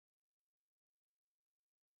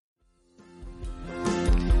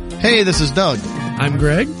Hey, this is Doug. I'm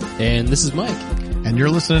Greg. And this is Mike. And you're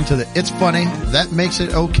listening to the It's Funny, That Makes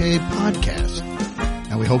It Okay podcast.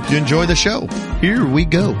 And we hope you enjoy the show. Here we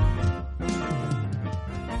go.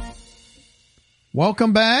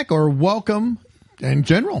 Welcome back, or welcome in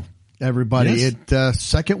general, everybody. Yes. It's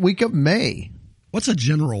second week of May. What's a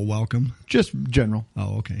general welcome? Just general.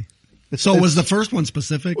 Oh, okay. So was the first one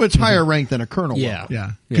specific? Well, it's higher ranked than a colonel. Yeah. welcome.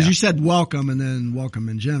 Yeah. Because you said welcome and then welcome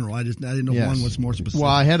in general. I didn't know Yes. one was more specific.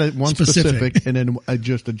 Well, I had one specific and then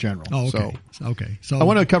just a general. Oh, okay. Okay. So I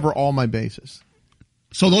want to cover all my bases.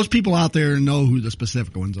 So those people out there know who the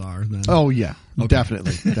specific ones are. Then. Oh, yeah. Okay.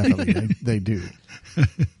 Definitely. They do.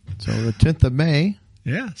 So the 10th of May.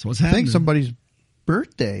 Yeah. So what's I happening? think somebody's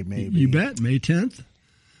birthday, maybe. You bet. May 10th.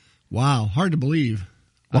 Wow. Hard to believe.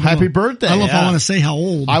 Well, I don't happy know- birthday. I don't know if I Yeah. want to say how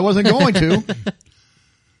old. I wasn't going to.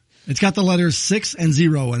 It's got the letters 6 and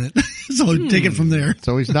 0 in it. So take it from there.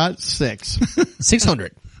 So he's not 6.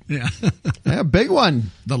 600. Yeah. Yeah, big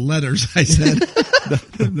one. The letters, I said.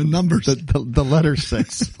 the numbers. The letter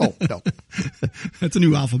 6. Oh, no. That's a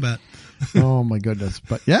new alphabet. Oh, my goodness.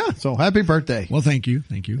 But yeah, so happy birthday. Well, thank you.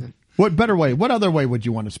 Thank you. What better way? What other way would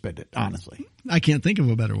you want to spend it, honestly? I can't think of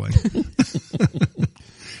a better way.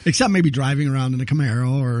 Except maybe driving around in a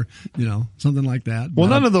Camaro or, something like that. Well,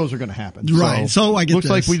 But- none of those are going to happen. Right. So I get looks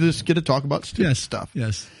like this. we just get to talk about stupid Yes. stuff.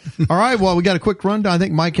 Yes. All right. Well, we got a quick rundown. I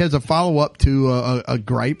think Mike has a follow-up to a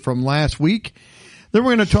gripe from last week. Then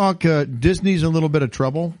we're going to talk Disney's in a little bit of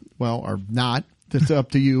trouble. Well, or not. It's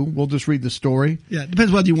up to you. We'll just read the story. Yeah. It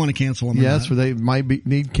depends whether you want to cancel them or Yes, not. or they might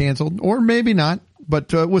need canceled, or maybe not.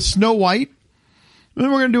 But with Snow White, then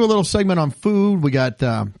we're going to do a little segment on food. We got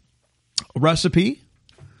a recipe.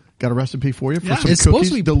 Got a recipe for you for Yeah. some It's cookies. supposed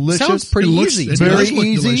to be Delicious. sounds pretty It looks- easy. it Very does look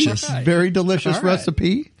easy. delicious. Very delicious All right.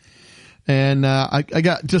 recipe. And I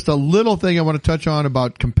got just a little thing I want to touch on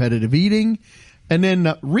about competitive eating. And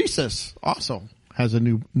then Reese's also has a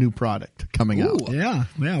new product coming out. Yeah.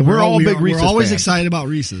 Yeah. We're all big Reese's We're always fans. excited about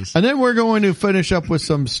Reese's. And then we're going to finish up with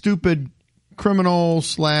some stupid criminal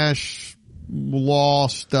 / law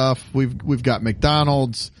stuff. We've got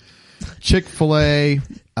McDonald's, Chick-fil-A,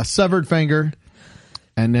 a severed finger,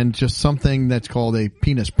 and then just something that's called a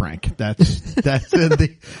penis prank. That's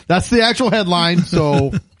the actual headline.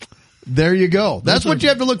 So there you go. That's what you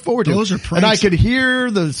have to look forward to. Those are and I pranks. could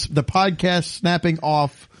hear the podcast snapping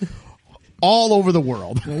off all over the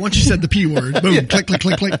world. Well, once you said the P word, boom, click, click,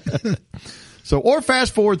 click, click. So, or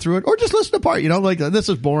fast forward through it, or just listen to part, like this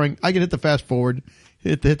is boring. I can hit the fast forward,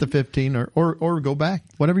 hit the 15 or go back,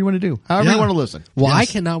 whatever you want to do, however Yeah. you want to listen. Well, Yes.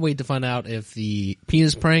 I cannot wait to find out if the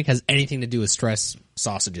penis prank has anything to do with stress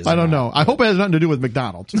sausages. I or don't not. know. I hope it has nothing to do with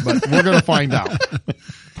McDonald's, but we're going to find out.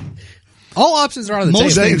 All options are on the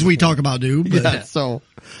Most table. things we talk about do. But Yeah, so,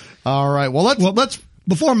 all right. Well, let's,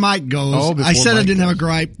 before Mike goes, Oh, before I said I Mike didn't have a goes.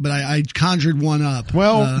 gripe, but I conjured one up.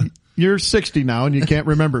 you're 60 now and you can't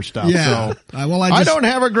remember stuff. Yeah. So Well, I don't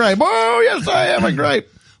have a gripe. Oh, yes, I have a gripe.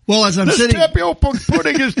 Well, as I'm This sitting, tapioca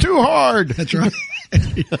pudding is too hard. that's right.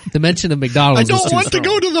 The mention of I McDonald's is don't too want to strong.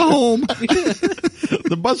 go to the home.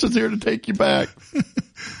 The bus is here to take you back.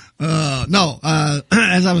 No,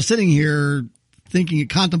 as I was sitting here thinking,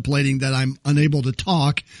 contemplating that I'm unable to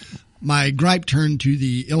talk, my gripe turned to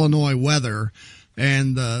the Illinois weather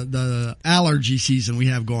and the allergy season we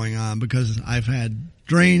have going on, because I've had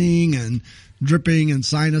draining and dripping and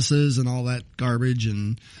sinuses and all that garbage.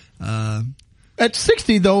 And, At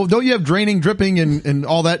 60, though, don't you have draining, dripping, and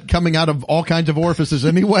all that coming out of all kinds of orifices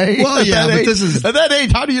anyway? Well, At yeah, that but age- this is- at that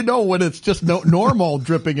age. How do you know when it's just normal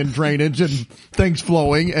dripping and drainage and things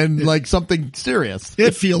flowing and like something serious?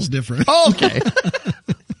 it feels different. Okay,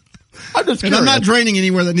 I'm just And curious. I'm not draining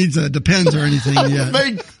anywhere that needs a Depends or anything yet.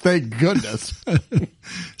 Thank goodness.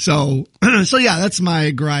 So yeah, that's my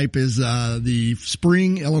gripe is, the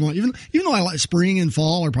spring Illinois, even though I like spring and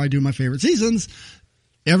fall are probably two of my favorite seasons.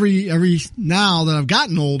 Every now that I've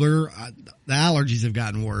gotten older, the allergies have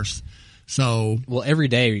gotten worse. So Well, every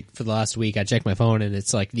day for the last week, I check my phone and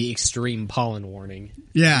it's like the extreme pollen warning.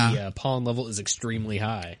 yeah, The pollen level is extremely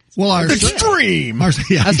high. well, our Extreme.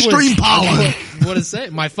 yeah, That's what extreme it's- pollen. What is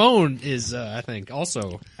it? My phone is, I think, also.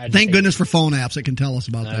 Thank agitated. goodness for phone apps that can tell us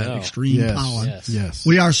about I that know. extreme Yes. pollen. Yes. Yes.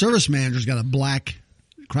 Our service manager's got a black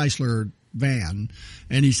Chrysler van,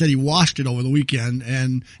 and he said he washed it over the weekend,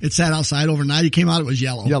 and it sat outside overnight. He came out, it was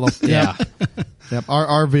yellow. Yellow. Yeah. Yep.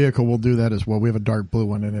 Our vehicle will do that as well. We have a dark blue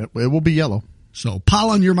one in it. It will be yellow. So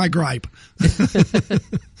pollen, you're my gripe.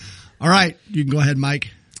 All right, you can go ahead, Mike.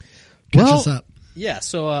 Catch us up. Yeah,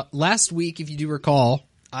 so last week, if you do recall,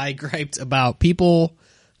 I griped about people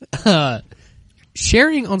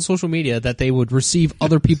sharing on social media that they would receive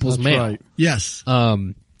other people's mail. Right. Yes.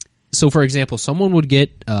 so for example, someone would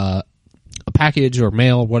get a package or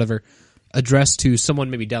mail or whatever addressed to someone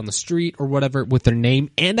maybe down the street or whatever with their name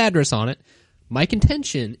and address on it. My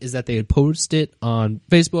contention is that they would post it on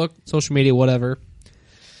Facebook, social media, whatever,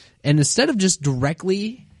 and instead of just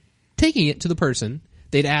directly taking it to the person,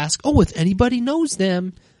 they'd ask, "Oh, if anybody knows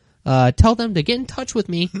them, tell them to get in touch with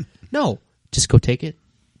me." No, just go take it,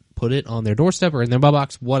 put it on their doorstep or in their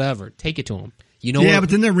mailbox, whatever. Take it to them. You know, but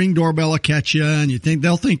then their Ring doorbell will catch you, and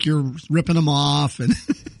they'll think you're ripping them off. And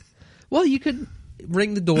well, you could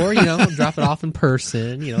ring the door, drop it off in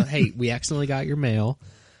person. Hey, we accidentally got your mail.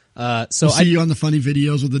 So we'll see you on the funny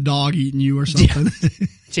videos with the dog eating you or something,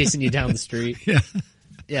 chasing you down the street.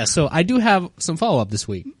 Yeah. So I do have some follow up this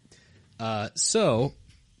week.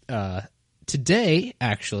 Today,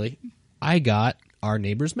 actually, I got our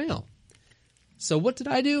neighbor's mail. So what did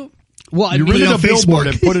I do? Well, You rented a billboard Facebook.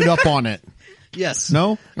 and put it up on it. yes.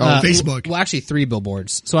 No? Facebook. Well, actually, 3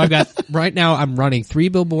 billboards. So I've got right now. I'm running 3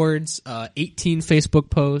 billboards, 18 Facebook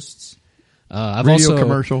posts. I've Radio also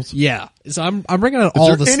commercials. Yeah. So I'm bringing out Is all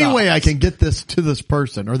there the any stuff. way I can get this to this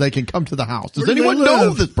person, or they can come to the house? Does Where do they anyone know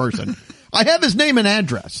live? this person? I have his name and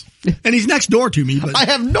address. And he's next door to me, but I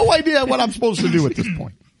have no idea what I'm supposed to do at this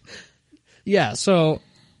point. Yeah. So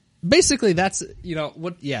basically, that's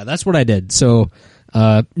what. Yeah, that's what I did. So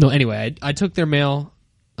no. Anyway, I took their mail,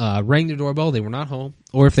 rang their doorbell. They were not home,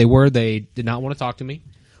 or if they were, they did not want to talk to me,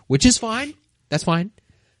 which is fine. That's fine.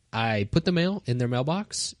 I put the mail in their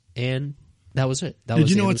mailbox, and that was it. That did was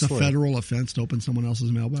you the know end it's of a the story. federal offense to open someone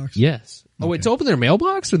else's mailbox? Yes. Oh wait, to open their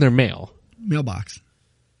mailbox or their mail? Mailbox.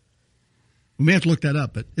 We may have to look that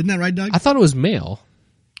up, but isn't that right, Doug? I thought it was mail.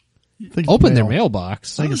 I think it's Open their mail.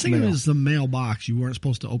 mailbox. I was it's thinking it mail. was the mailbox. You weren't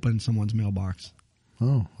supposed to open someone's mailbox.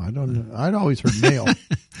 Oh, I don't know. I'd always heard mail.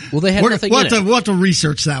 Well, they had We'll nothing in it. have to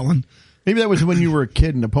research that one. Maybe that was when you were a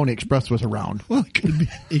kid and the Pony Express was around. Well, it could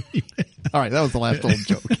be. All right, that was the last old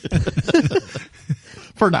joke.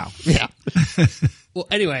 For now. Yeah. Well,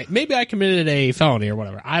 anyway, maybe I committed a felony or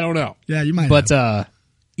whatever. I don't know. Yeah, you might But have.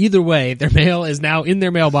 either way, their mail is now in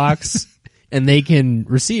their mailbox, and they can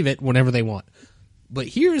receive it whenever they want. But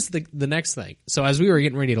here's the next thing. So as we were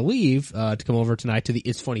getting ready to leave to come over tonight to the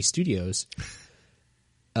It's Funny Studios,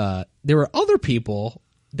 there were other people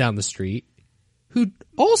down the street who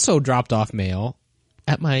also dropped off mail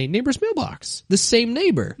at my neighbor's mailbox. The same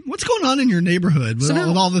neighbor. What's going on in your neighborhood with, So now-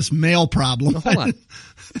 with all this mail problem? Hold on.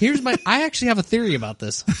 I actually have a theory about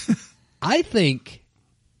this. I think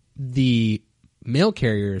the mail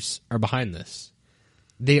carriers are behind this.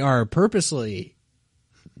 They are purposely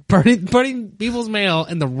putting people's mail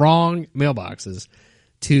in the wrong mailboxes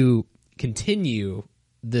to continue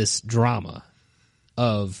this drama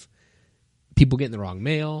of people getting the wrong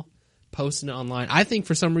mail, posting it online. I think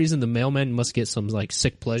for some reason the mailman must get some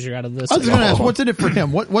sick pleasure out of this. I was going to ask, what's in it for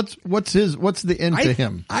him? What's the end to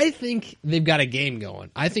him? I think they've got a game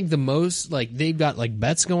going. I think the most they've got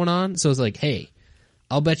bets going on. So it's hey,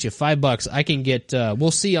 I'll bet you $5 I can get.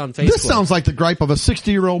 We'll see on Facebook. This sounds like the gripe of a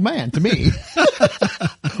 60-year-old man to me.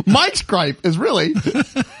 Mike's gripe is really.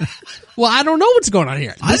 Well, I don't know what's going on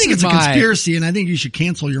here. I This think is it's a my- conspiracy, and I think you should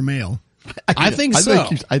cancel your mail. I think so.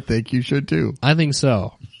 I think you should too. I think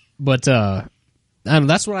so. But I don't know,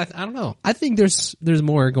 that's what I don't know. I think there's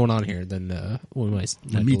more going on here than we might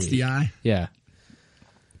Meets believe. the eye. Yeah.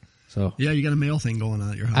 So Yeah, you got a mail thing going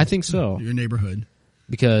on at your house. I think so. Your neighborhood.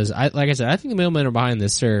 because like I said, I think the mailmen are behind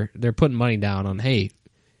this. They're putting money down on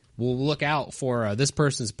we'll look out for this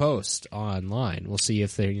person's post online. We'll see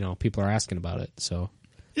if they people are asking about it. So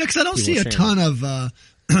Yeah, because I don't see a People ton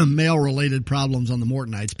of mail-related problems on the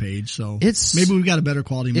Mortonites page. So It's- maybe we've got a better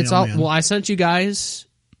quality it's all. mailman. Well, I sent you guys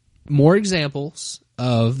more examples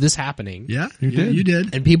of this happening. Yeah, did. You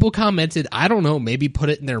did. And people commented, I don't know, maybe put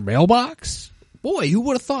it in their mailbox. Boy, who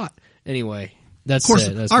would have thought? Anyway, that's Of course,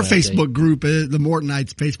 it. That's our my update. Facebook group, the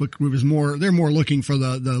Mortonites Facebook group, is they're more looking for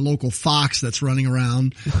the local fox that's running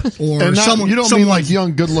around, or And not, someone. you don't mean someone- like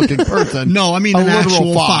young, good-looking person. No, I mean a an literal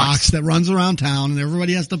actual fox that runs around town, and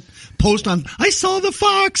everybody has to post on. I saw the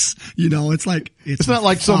fox. It's like It's not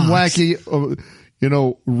like some fox. wacky,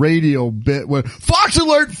 radio bit where Fox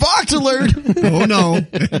Alert, Fox Alert. Oh no,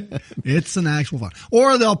 it's an actual fox.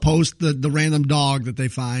 Or they'll post the random dog that they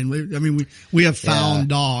find. We have found Yeah.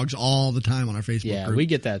 dogs all the time on our Facebook Yeah, group. we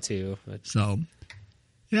get that too. But So,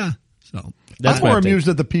 yeah. So that's I'm my more update. amused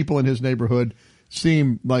that the people in his neighborhood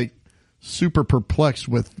seem like super perplexed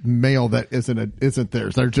with mail that isn't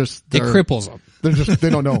theirs. It cripples them. They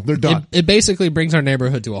don't know. They're done. It basically brings our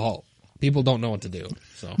neighborhood to a halt. People don't know what to do.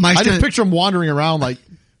 So Mike's I just gonna- picture him wandering around like,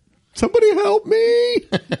 somebody help me.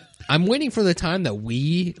 I'm waiting for the time that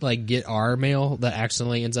we like get our mail that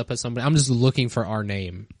accidentally ends up as somebody. I'm just looking for our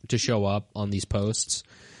name to show up on these posts,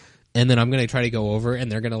 and then I'm gonna try to go over, and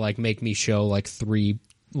they're gonna like make me show like 3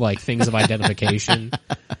 like things of identification.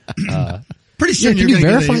 Pretty soon can you're you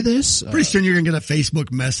gonna verify get this? Pretty soon you're gonna get a Facebook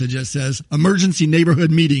message that says emergency neighborhood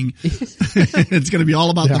meeting. It's gonna be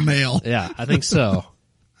all about the mail. Yeah, I think so.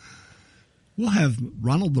 We'll have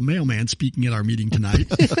Ronald the mailman speaking at our meeting tonight.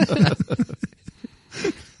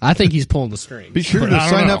 I think he's pulling the strings. Be sure but to I don't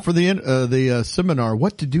sign know. up for the seminar.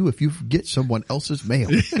 What to do if you get someone else's mail?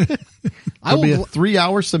 I It'll be a will,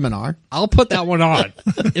 3-hour seminar. I'll put that one on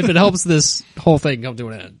if it helps this whole thing come to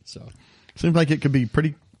an end. So Seems like it could be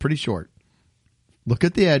pretty short. Look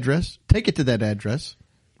at the address. Take it to that address.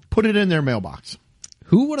 Put it in their mailbox.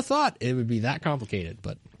 who would have thought it would be that complicated?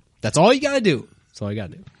 But that's all you got to do. That's all you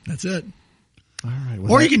got to do. That's it. All right.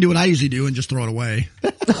 Or you can do what I usually do and just throw it away.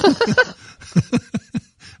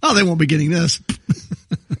 Oh, they won't be getting this.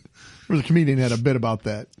 There was a comedian had a bit about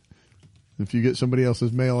that. If you get somebody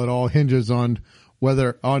else's mail, it all hinges on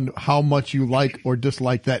how much you like or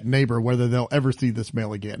dislike that neighbor, whether they'll ever see this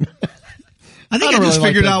mail again. I think I, don't just really like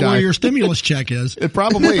figured that out guy. where your stimulus check is. It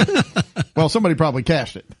probably, well, somebody probably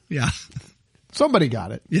cashed it. Yeah. Somebody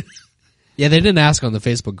got it. Yeah. Yeah, they didn't ask on the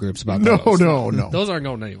Facebook groups about No, those. no. Those aren't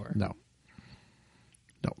going anywhere. No.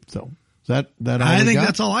 So is that all I we think got?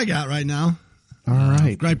 that's all I got right now. All right.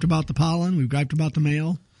 We've griped about the pollen. We've griped about the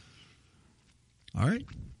mail. All right.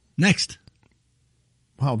 Next.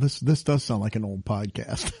 Wow, this does sound like an old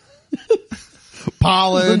podcast.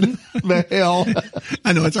 Pollen, mail,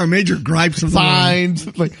 I know it's our major gripes of the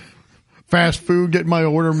signs, like fast food, getting my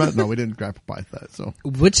order met. No, we didn't gripe about that. So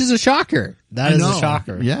Which is a shocker. That I is know. a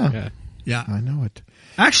shocker. Yeah. Yeah. I know it.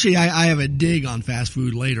 Actually, I have a dig on fast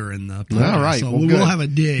food later in the podcast. All right. So well, we'll good. have a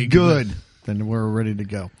dig. Good. Then we're ready to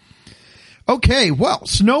go. Okay. Well,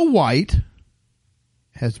 Snow White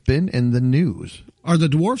has been in the news. Are the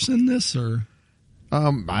dwarfs in this or? I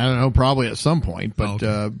don't know, probably at some point, but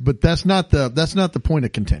Okay. but that's not the point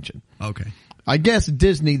of contention. Okay. I guess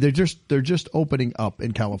Disney they're just opening up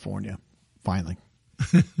in California finally.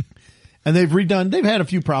 And they've had a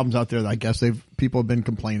few problems out there that I guess people have been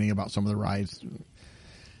complaining about some of the rides.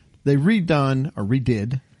 They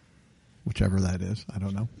redid, whichever that is, I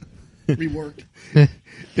don't know. Reworked.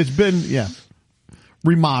 It's been,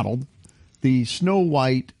 remodeled the Snow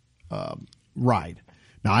White ride.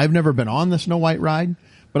 Now, I've never been on the Snow White ride,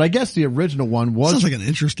 but I guess the original one was. Sounds like an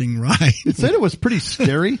interesting ride. It said it was pretty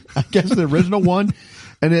scary. I guess the original one,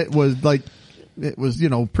 and it was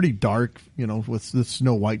pretty dark, with the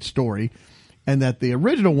Snow White story, and that the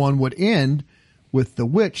original one would end with the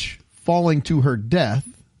witch falling to her death,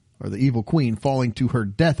 or the evil queen falling to her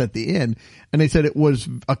death at the end. And they said it was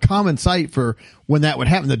a common sight for when that would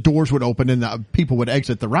happen. The doors would open and the people would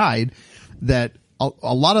exit the ride. That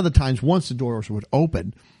a lot of the times, once the doors would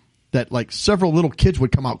open, that like several little kids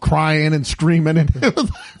would come out crying and screaming, and it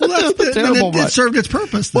was, terrible. It served its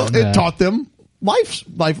purpose, though. Well, it taught them life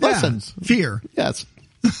lessons. Fear. Yes.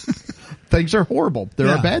 Things are horrible. There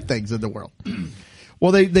are bad things in the world.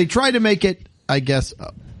 Well, they try to make it, I guess,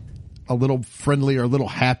 a little friendlier, a little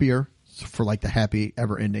happier for like the happy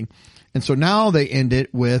ever ending. And so now they end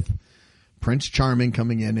it with Prince Charming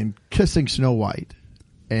coming in and kissing Snow White.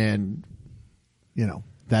 And,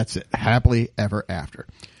 that's it. Happily ever after.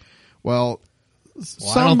 Well,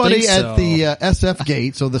 somebody at the SF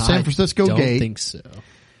gate, so the San Francisco I gate. don't think so.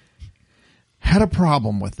 Had a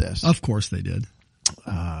problem with this. Of course they did.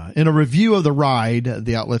 In a review of the ride,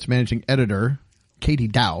 the outlet's managing editor, Katie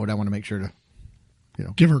Dowd, I want to make sure to,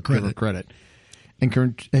 Give her credit. And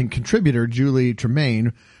contributor Julie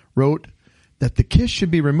Tremaine wrote that the kiss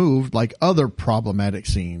should be removed like other problematic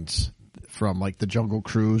scenes from like the Jungle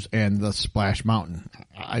Cruise and the Splash Mountain.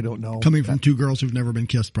 I don't know. Coming from two girls who've never been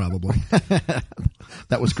kissed, probably.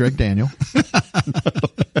 That was Greg Daniel.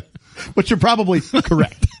 But you're probably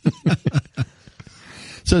correct.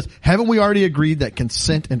 Says, haven't we already agreed that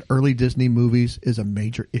consent in early Disney movies is a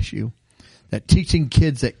major issue? That teaching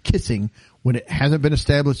kids that kissing when it hasn't been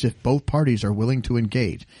established if both parties are willing to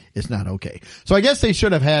engage is not okay. So I guess they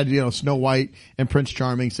should have had, Snow White and Prince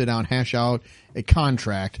Charming sit down, hash out a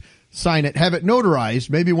contract, sign it, have it notarized.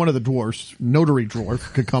 Maybe one of the dwarfs, notary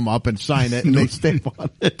dwarf, could come up and sign it and they stamp on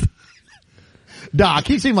it. Doc,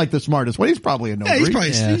 he seemed like the smartest one. He's probably a notary.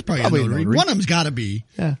 Yeah, he's probably Probably a a notary. notary. One of them's got to be.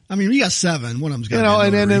 Yeah. I mean, we got 7. One of them's got to be a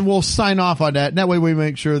and notary. then we'll sign off on that. And that way we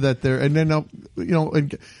make sure that they're, and then,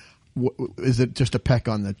 is it just a peck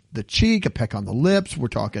on the cheek, a peck on the lips? We're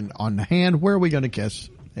talking on the hand. Where are we going to kiss?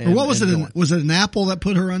 Or what was it? Was it an apple that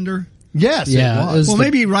put her under? Yes, Yeah, it was. Well,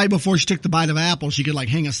 maybe right before she took the bite of apple, she could like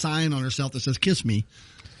hang a sign on herself that says "Kiss me."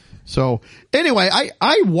 So anyway,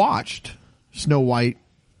 I watched Snow White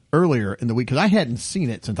earlier in the week because I hadn't seen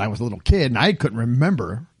it since I was a little kid, and I couldn't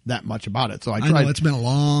remember that much about it. So I tried. I know it's been a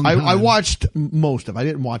long time. I watched most of it. I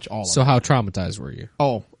didn't watch all of it. So how traumatized were you?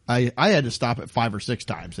 Oh, I had to stop it 5 or 6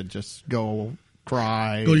 times and just go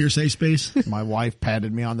cry. Go to your safe space. My wife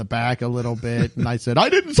patted me on the back a little bit, and I said, "I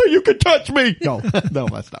didn't say you could touch me." No,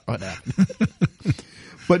 that's not what happened.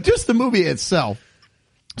 But just the movie itself.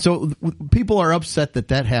 So people are upset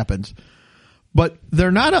that happens, but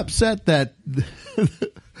they're not upset that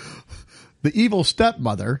the evil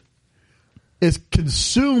stepmother is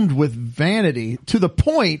consumed with vanity to the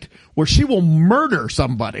point where she will murder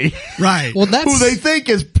somebody. Right. Well, who they think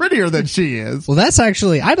is prettier than she is. Well, that's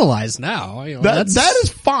actually idolized now. You know, that is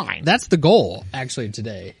fine. That's the goal, actually,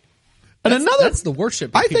 today. And That's the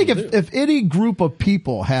worship. I think people do. if any group of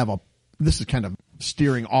people this is kind of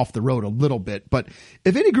steering off the road a little bit, but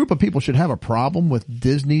if any group of people should have a problem with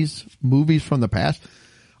Disney's movies from the past,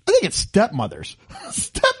 I think it's stepmothers.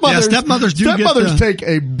 Stepmothers take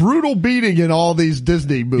a brutal beating in all these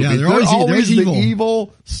Disney movies. Yeah, they're always the evil.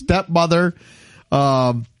 evil stepmother.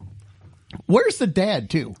 Where's the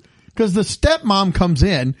dad too? Because the stepmom comes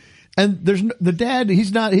in and the dad,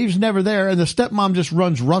 he's never there, and the stepmom just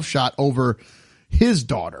runs roughshod over his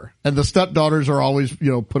daughter, and the stepdaughters are always,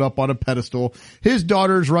 put up on a pedestal. His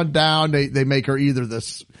daughters run down. They make her either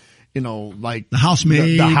this, like the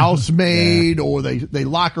housemaid, or they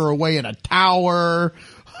lock her away in a tower.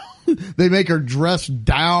 They make her dress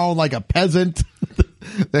down like a peasant.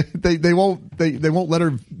 they won't let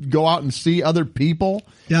her go out and see other people.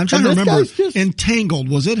 Yeah, I'm trying to remember. Entangled,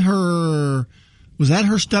 was that her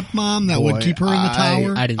stepmom that would keep her in the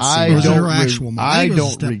tower? I didn't see. Or was it her actual mom? I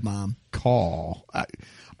don't stepmom. Recall.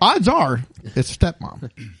 Odds are it's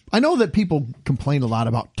stepmom. I know that people complain a lot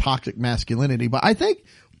about toxic masculinity, but I think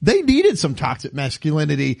they needed some toxic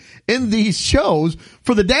masculinity in these shows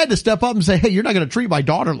for the dad to step up and say, "Hey, you're not going to treat my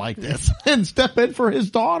daughter like this," and step in for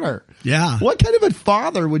his daughter. Yeah. What kind of a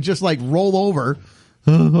father would just like roll over?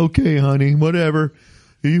 Okay, honey, whatever.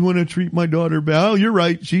 You want to treat my daughter bad? Oh, you're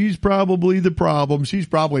right. She's probably the problem. She's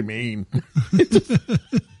probably mean.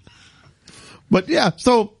 But yeah,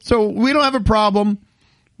 so we don't have a problem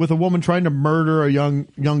with a woman trying to murder a young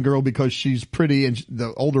girl because she's pretty and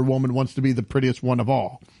the older woman wants to be the prettiest one of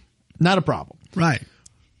all. Not a problem. Right.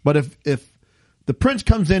 But if the prince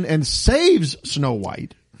comes in and saves Snow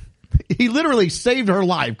White, he literally saved her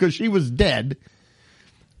life because she was dead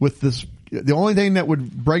with this. The only thing that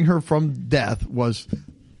would bring her from death was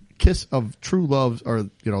kiss of true love's, or,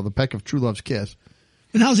 the peck of true love's kiss.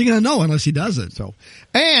 And how's he going to know unless he does it? So,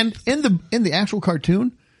 and in the actual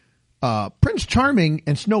cartoon, Prince Charming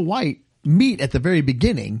and Snow White meet at the very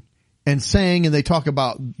beginning and they talk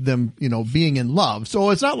about them, being in love. So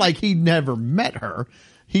it's not like he never met her.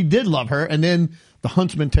 He did love her. And then the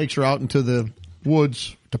huntsman takes her out into the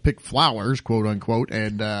woods to pick flowers, quote unquote,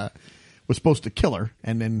 and, was supposed to kill her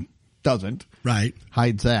and then doesn't. Right.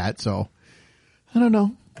 Hides that. So I don't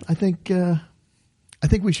know. I think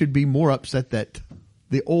we should be more upset that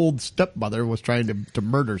the old stepmother was trying to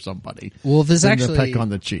murder somebody. Well, if this actually peck on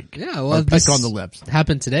the cheek. Yeah, well, peck on the lips.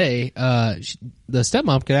 Happened today. The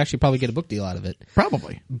stepmom could actually probably get a book deal out of it.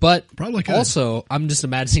 Probably. But Probably could. Also, I'm just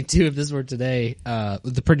imagining too, if this were today,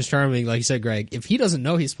 with the Prince Charming, like you said, Greg, if he doesn't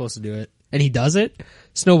know he's supposed to do it and he does it,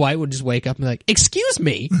 Snow White would just wake up and be like, "Excuse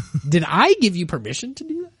me, did I give you permission to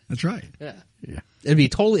do that?" That's right. Yeah. It'd be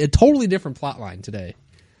a totally different plot line today.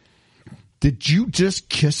 Did you just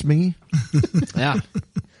kiss me? Yeah.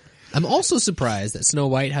 I'm also surprised that Snow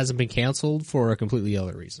White hasn't been canceled for a completely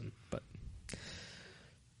other reason. But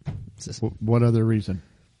what other reason?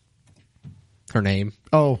 Her name.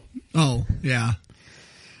 Oh, yeah.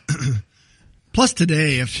 Plus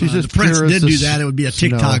today, if She's the as prince pure as did the do that, it would be a snow.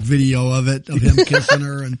 TikTok video of him kissing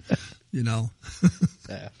her and,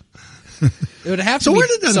 Yeah. It would have to So be where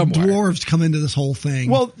did the somewhere. dwarves come into this whole thing?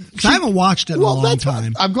 Well, 'Cause I haven't watched it in a long that's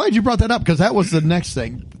time. I'm glad you brought that up because that was the next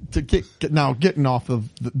thing to getting off of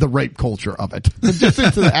the rape culture of it, just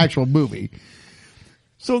into the actual movie.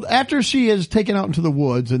 So after she is taken out into the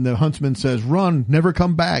woods and the huntsman says, "Run, never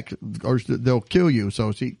come back or they'll kill you."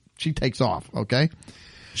 So she takes off. Okay.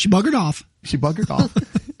 She buggered off. She buggered off.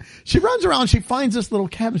 She runs around. She finds this little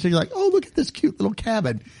cabin. She's like, "Oh, look at this cute little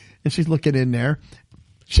cabin." And she's looking in there.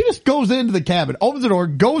 She just goes into the cabin, opens the door,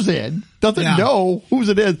 goes in, doesn't know whose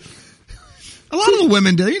it is. A lot of the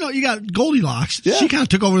women do. You got Goldilocks. Yeah. She kind of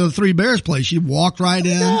took over the Three Bears place. She walked right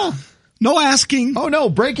in. Yeah. No asking. Oh no,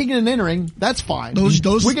 breaking and entering, that's fine. Those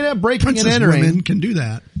we can have breaking and princess entering. women can do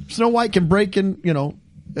that. Snow White can break and,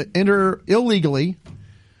 enter illegally.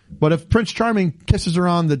 But if Prince Charming kisses her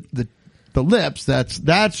on the the lips, that's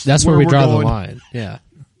where we we're draw going. the line. Yeah.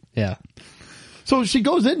 Yeah. So she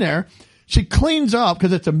goes in there, she cleans up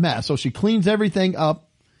because it's a mess. So she cleans everything up.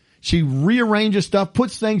 She rearranges stuff,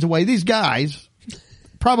 puts things away. These guys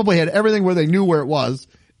probably had everything where they knew where it was.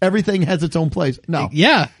 Everything has its own place. No.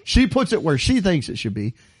 Yeah. She puts it where she thinks it should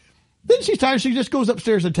be. Then she's tired. She just goes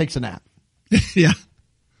upstairs and takes a nap. Yeah.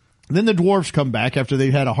 Then the dwarves come back after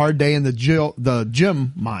they've had a hard day in the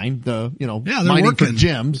gym mine, they're mining working. for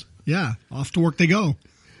gyms. Yeah. Off to work they go.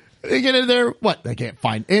 They get in there. What? They can't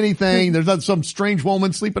find anything. There's some strange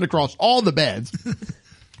woman sleeping across all the beds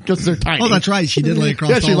because they're tiny. Oh, that's right. She did lay across.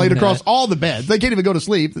 Yeah, she all laid of them. across all the beds. They can't even go to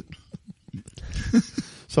sleep.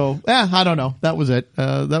 So, I don't know. That was it.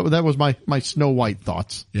 That was my Snow White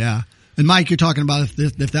thoughts. Yeah. And Mike, you're talking about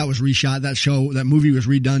if that was reshot, that movie was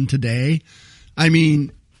redone today. I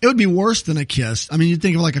mean, it would be worse than a kiss. I mean, you'd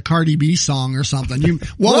think of like a Cardi B song or something.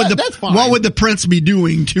 That's fine. What would the prince be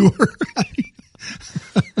doing to her?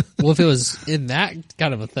 Well, if it was in that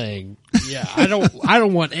kind of a thing, yeah, I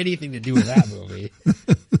don't want anything to do with that movie.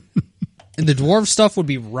 And the dwarf stuff would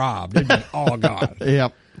be robbed. It'd be all gone.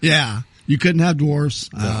 Yep. Yeah. You couldn't have dwarfs.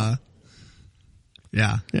 Yeah.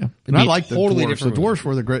 Yeah. It'd And I be like the totally dwarves. The different dwarves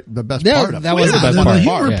were the best Yeah, part of it. that was the best the part.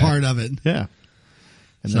 humor Yeah. part of it. Yeah.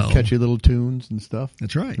 And So- then catchy little tunes and stuff.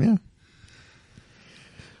 That's right. Yeah.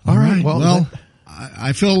 All right. Well, Well,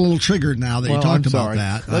 I feel a little triggered now that you Well, talked I'm about sorry.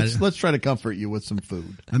 that. Let's try to comfort you with some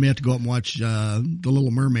food. I may have to go up and watch The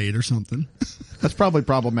Little Mermaid or something. That's probably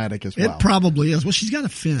problematic as well. It probably is. Well, she's got a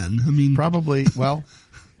fin. I mean, Probably, well,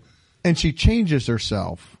 and she changes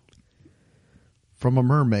herself from a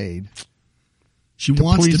mermaid she to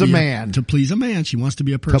wants please to a be man. To please a man, she wants to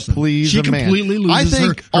be a to person. please she a man. completely loses I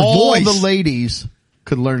think her all voice. the ladies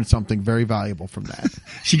could learn something very valuable from that.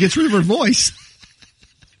 She gets rid of her voice.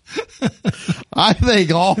 I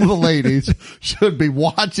think all the ladies should be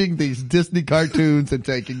watching these Disney cartoons and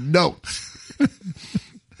taking notes.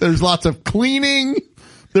 There's lots of cleaning.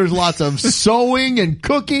 There's lots of sewing and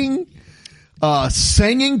cooking,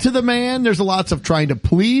 singing to the man. There's lots of trying to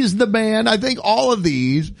please the man. I think all of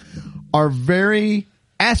these are very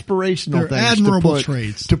aspirational They're things admirable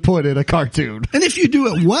traits. to put in a cartoon. And if you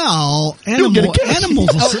do it well, You'll get a kiss. animals.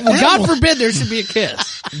 Well, God forbid there should be a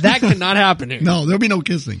kiss. That cannot happen here. No, there'll be no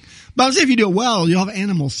kissing. But I'm saying if you do it well, you'll have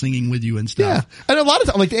animals singing with you and Yeah. stuff. And a lot of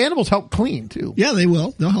times, like the animals help clean too. Yeah, they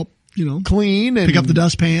will. They'll help, Clean and pick up the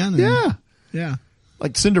dustpan. Yeah. Yeah.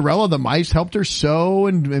 Like Cinderella, the mice helped her sew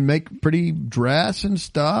and make pretty dress and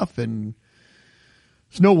stuff. And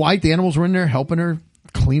Snow White, the animals were in there helping her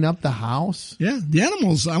clean up the house. Yeah. The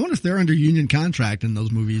animals, I wonder if they're under union contract in those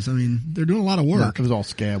movies. I mean, they're doing a lot of work. It was all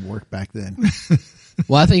scab work back then.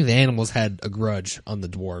 Well, I think the animals had a grudge on the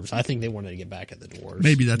dwarves. I think they wanted to get back at the dwarves.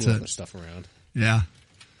 Maybe that's move it. Other stuff around. Yeah.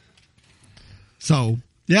 So,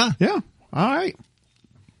 yeah. Yeah. All right.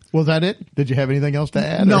 Was that it? Did you have anything else to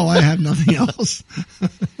add? No, or- I have nothing else.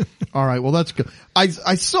 All right. Well, that's good. I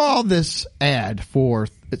saw this ad for,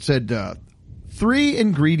 it said, 3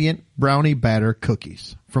 ingredient brownie batter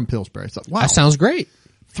cookies from Pillsbury. I thought, wow. That sounds great.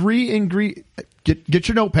 3 ingredient. Get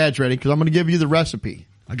your notepads ready because I'm going to give you the recipe.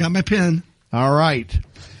 I got my pen. All right.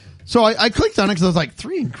 So I clicked on it because I was like,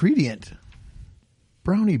 3 ingredient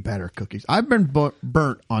brownie batter cookies. I've been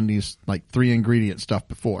burnt on these like 3 ingredient stuff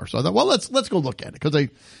before. So I thought, well, let's go look at it because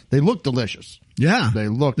they look delicious. Yeah. They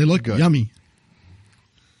look good. yummy.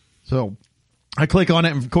 So I click on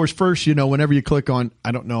it. And of course, first, whenever you click on,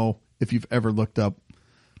 I don't know if you've ever looked up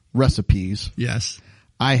recipes. Yes.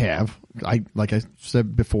 I have. Like I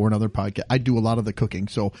said before in other podcast, I do a lot of the cooking.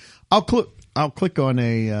 So I'll click on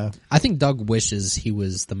a, I think Doug wishes he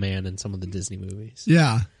was the man in some of the Disney movies.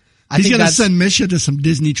 Yeah. I He's think going to that's- send Misha to some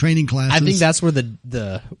Disney training classes. I think that's where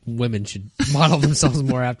the women should model themselves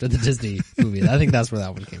more after the Disney movies. I think that's where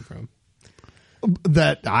that one came from.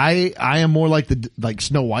 that I am more like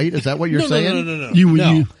Snow White. Is that what you're saying? No.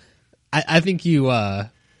 You I think you, what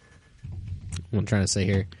I'm trying to say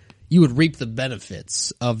here, you would reap the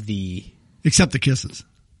benefits of the, except the kisses.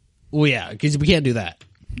 well, yeah, because we can't do that.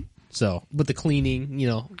 So, but the cleaning, you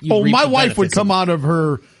Oh, reap my the wife would benefits come of- out of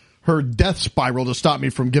her death spiral to stop me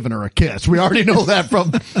from giving her a kiss. We already know that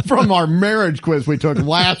from our marriage quiz we took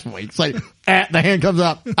last week. It's like, the hand comes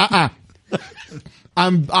up.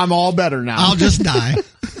 I'm all better now. I'll just die.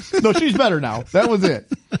 No, she's better now. That was it.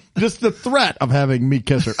 Just the threat of having me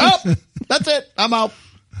kiss her. Oh, that's it. I'm out.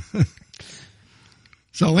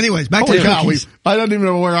 So anyways, back Holy to the cow, cookies. I don't even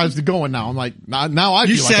know where I was going now. I'm like, now I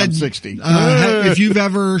You feel like said I'm 60. if you've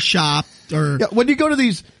ever shopped or Yeah, when you go to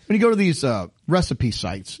these recipe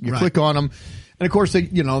sites, you Right. click on them, and of course they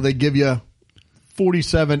give you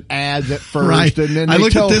 47 ads at first. Right. And then I they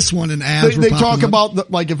looked tell, at this one and ads were They popping talk up.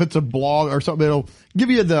 about, like, if it's a blog or something, it'll give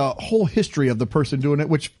you the whole history of the person doing it,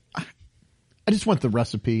 which I just want the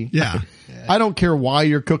recipe. Yeah. I don't care why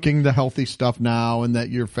you're cooking the healthy stuff now and that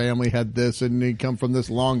your family had this and you come from this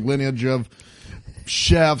long lineage of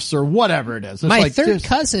chefs or whatever it is. It's My like, third just-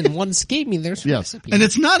 cousin once gave me their Yes. recipe. And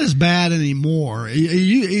it's not as bad anymore. It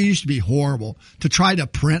used to be horrible to try to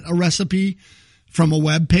print a recipe from a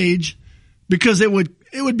web page because it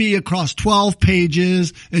would be across 12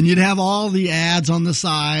 pages and you'd have all the ads on the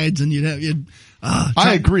sides and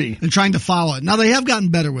I agree. And trying to follow it. Now they have gotten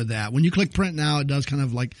better with that. When you click print now, it does kind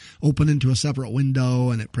of like open into a separate window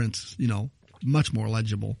and it prints, much more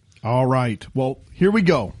legible. All right. Well, here we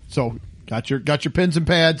go. So got your pens and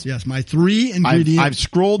pads. Yes, my 3 ingredients. I've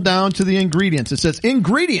scrolled down to the ingredients. It says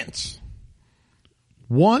ingredients.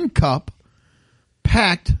 1 cup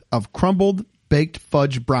packed of crumbled baked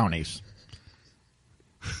fudge brownies.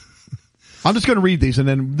 I'm just going to read these and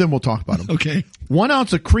then we'll talk about them. Okay. 1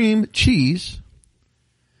 ounce of cream cheese.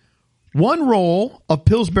 1 roll of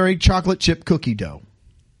Pillsbury chocolate chip cookie dough.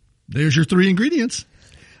 There's your 3 ingredients.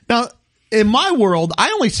 Now, in my world,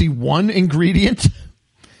 I only see 1 ingredient.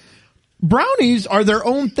 Brownies are their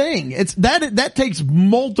own thing. It's that takes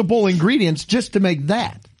multiple ingredients just to make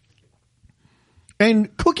that.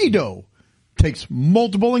 And cookie dough takes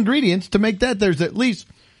multiple ingredients to make that. There's at least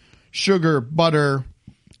sugar, butter,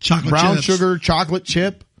 Chocolate brown chips, sugar, chocolate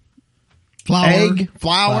chip, flour, egg,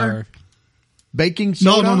 flour, baking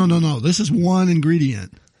soda. No. This is 1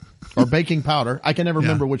 ingredient. Or baking powder. I can never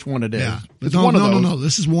remember which one it is. Yeah. It's one of those. No.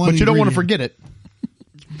 This is 1 But you don't want to ingredient. forget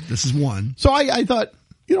it. This is 1. So I thought,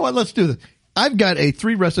 you know what, let's do this. I've got a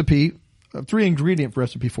 3 ingredient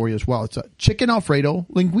recipe for you as well. It's a chicken Alfredo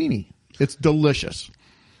linguine. It's delicious.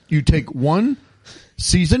 You take 1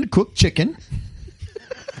 seasoned cooked chicken,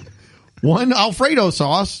 1 Alfredo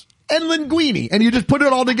sauce, and linguine, and you just put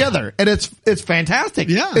it all together, and it's fantastic.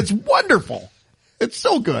 Yeah. It's wonderful. It's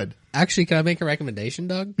so good. Actually, can I make a recommendation,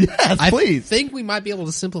 Doug? Yes, please. I think we might be able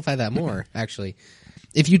to simplify that more, actually.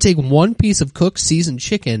 If you take 1 piece of cooked seasoned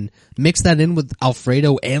chicken, mix that in with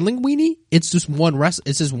Alfredo and linguine, it's just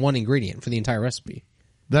it's just 1 ingredient for the entire recipe.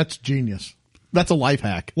 That's genius. That's a life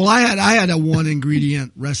hack. Well, I had a 1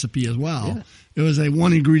 ingredient recipe as well. Yeah. It was a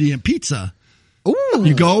 1 ingredient pizza. Ooh.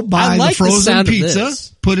 You go buy I like the frozen sound of pizza,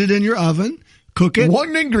 this. put it in your oven, cook it.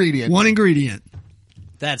 1 ingredient. 1 ingredient.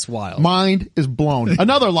 That's wild. Mind is blown.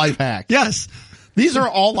 Another life hack. Yes. These are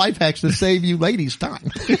all life hacks to save you ladies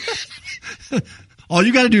time. All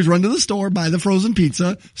you got to do is run to the store, buy the frozen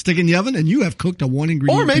pizza, stick it in the oven, and you have cooked a 1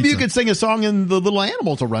 ingredient Or maybe you pizza. could sing a song and the little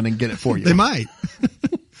animals will run and get it for you. They might.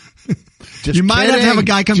 Just You might have to kidding. have a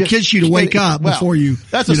guy come Just kiss you to wake kidding. up Well, before you.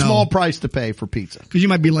 That's a small price to pay for pizza. Because you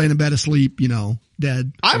might be laying in bed asleep,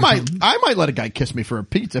 dead. I might let a guy kiss me for a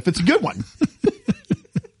pizza if it's a good one.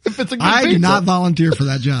 If it's a good I pizza. do not volunteer for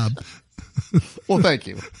that job. Well, thank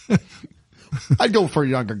you. I'd go for a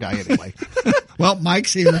younger guy anyway. Well,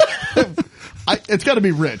 Mike's here. It's got to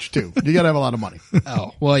be rich too. You got to have a lot of money.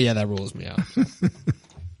 Oh, well, yeah, that rules me out.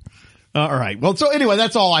 All right. Well, so anyway,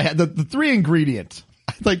 that's all I had. The 3 ingredients.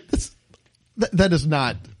 Like this. That is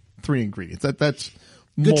not 3 ingredients. That's Good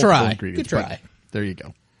multiple try. ingredients. Good try. But there you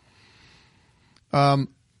go. I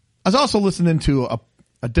was also listening to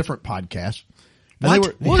a different podcast. And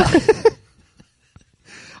What?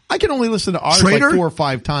 I can only listen to ours Trader? like 4 or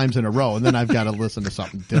 5 times in a row, and then I've got to listen to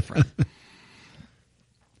something different.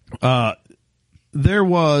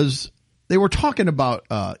 They were talking about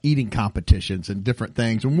eating competitions and different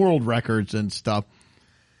things and world records and stuff.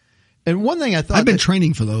 And one thing I thought I've been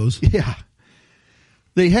training for those. yeah.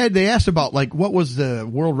 They asked about like what was the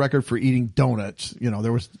world record for eating donuts.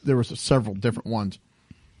 There was several different ones.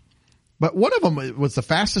 But one of them was the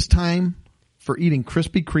fastest time for eating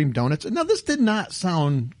Krispy Kreme donuts. Now this did not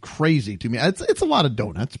sound crazy to me. It's a lot of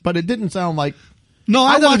donuts, but it didn't sound like No,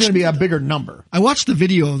 I thought it was watched. going to be a bigger number. I watched the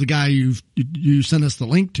video of the guy you sent us the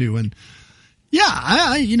link to, and yeah,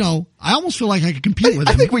 I almost feel like I could compete with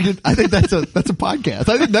him. I think that's a podcast.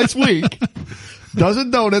 I think next week,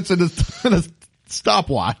 dozen donuts and a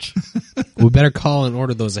stopwatch. We better call and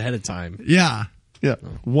order those ahead of time. Yeah. Yeah.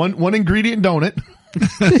 One ingredient donut.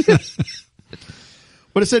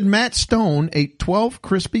 But it said Matt Stone ate 12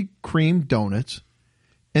 Krispy Kreme donuts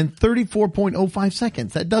in 34.05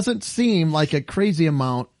 seconds. That doesn't seem like a crazy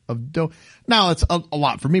amount of dough. Now it's a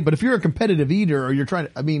lot for me, but if you're a competitive eater or you're trying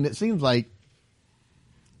to, it seems like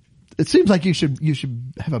you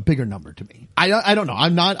should have a bigger number to me. I don't know.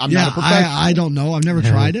 I'm not a professional. I don't know. I've never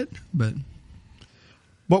tried it, but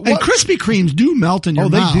But and Krispy Kremes do melt in your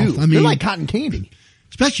they mouth. do. I mean, They're like cotton candy.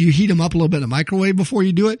 especially you heat them up a little bit in the microwave before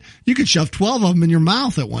you do it. You could shove 12 of them in your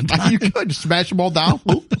mouth at one time. You could just smash them all down.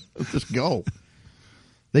 Oop, just go.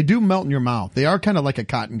 They do melt in your mouth. They are kind of like a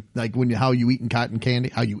cotton, like how you eating cotton candy,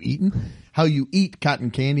 how you eat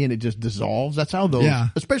cotton candy and it just dissolves. That's how those,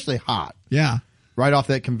 especially hot, Yeah. right off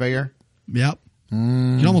that conveyor. Yep. You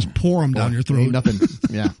can almost pour them down your throat. Ain't nothing.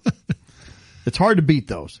 Yeah. It's hard to beat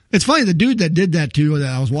those. It's funny. The dude that did that too, that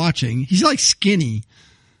I was watching, he's like skinny.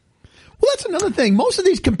 Well, that's another thing. Most of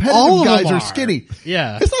these All competitive of guys them are are. skinny.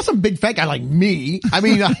 Yeah. It's not some big fat guy like me. I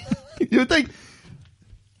mean, you would think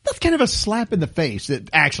that's kind of a slap in the face, to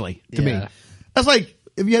me. Yeah. That's like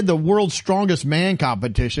if you had the world's strongest man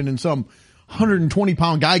competition and some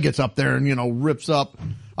 120-pound guy gets up there and, rips up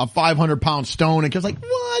a 500-pound stone and goes like,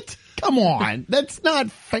 what? Come on. That's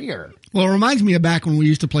not fair. Well, it reminds me of back when we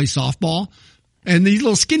used to play softball. And these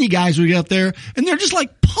little skinny guys would get up there and they're just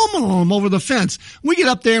like pummeling them over the fence. We get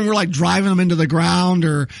up there and we're like driving them into the ground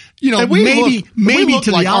or, And we maybe look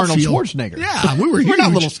to like the Arnold outfield. Schwarzenegger. Yeah, we were huge. We're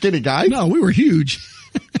not little skinny guys. No, we were huge.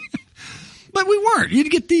 But we weren't. You'd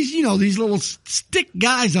get these, these little stick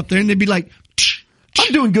guys up there and they'd be like,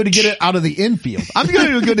 I'm doing good to get it out of the infield. I'm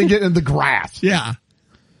doing good to get in the grass. yeah.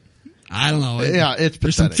 I don't know. Yeah, it's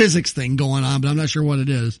There's some pathetic. physics thing going on, but I'm not sure what it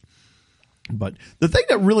is. But the thing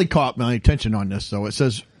that really caught my attention on this, though, it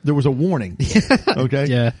says there was a warning. Okay?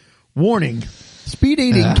 Yeah. Warning. Speed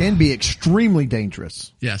eating can be extremely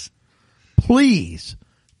dangerous. Yes. Please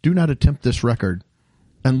do not attempt this record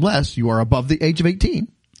unless you are above the age of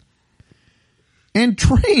 18 and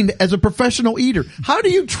trained as a professional eater. How do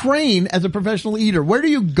you train as a professional eater? Where do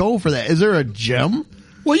you go for that? Is there a gym?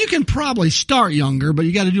 Well, you can probably start younger, but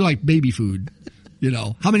you got to do like baby food.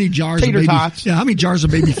 How many jars Tater of baby tots. Yeah, how many jars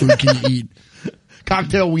of baby food can you eat?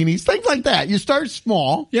 Cocktail weenies, things like that. You start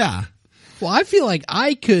small. Yeah. Well, I feel like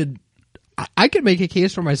I could make a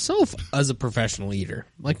case for myself as a professional eater.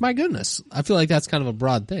 Like, my goodness. I feel like that's kind of a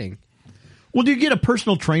broad thing. Well, do you get a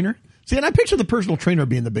personal trainer? See, and I picture the personal trainer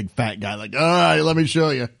being the big fat guy. Like, all right, let me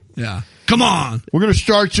show you. Yeah. Come on. We're going to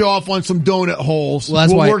start you off on some donut holes. Well,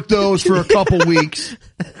 that's we'll why- work those for a couple weeks.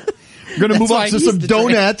 We're going to move why up to he's some the trainer.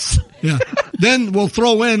 donuts. Yeah. Then we'll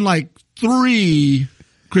throw in like 3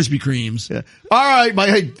 Krispy Kremes. Yeah. All right,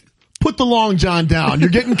 hey, put the Long John down. You're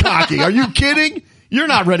getting cocky. Are you kidding? You're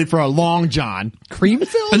not ready for a Long John. Cream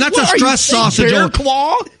filled? And that's What a are you stress saying, sausage. Bear Over,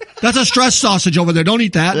 claw? that's a stress sausage over there. Don't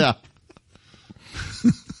eat that. Yeah.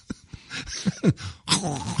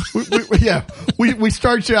 we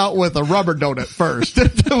start you out with a rubber donut first.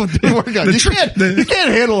 You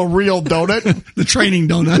can't handle a real donut. The training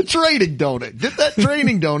The donut. training donut. Get that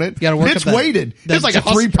training donut. gotta work It's up that- weighted. that It's like a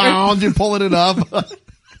jaw 3 strength. pounds. You're pulling it up.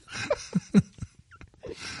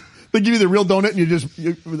 They give you the real donut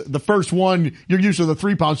and the first one, you're used to the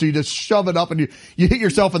 3 pounds, so you just shove it up and you hit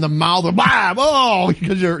yourself in the mouth and bam, oh,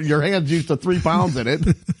 because your hand's used to 3 pounds in it.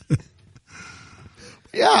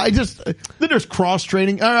 Yeah, then there's cross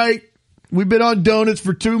training. All right. We've been on donuts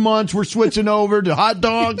for 2 months. We're switching over to hot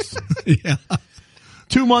dogs. Yeah.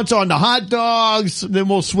 2 months on the hot dogs. Then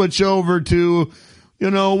we'll switch over to,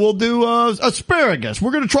 we'll do asparagus.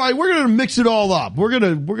 We're going to mix it all up. We're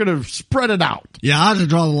going to spread it out. Yeah, I have to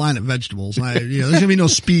draw the line at vegetables. There's going to be no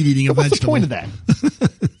speed eating of What's vegetables. the point of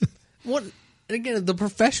that? What, again, the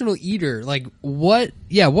professional eater, like, what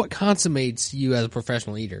consummates you as a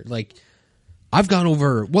professional eater? Like, I've gone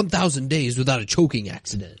over 1,000 days without a choking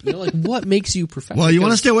accident. What makes you professional? Well, you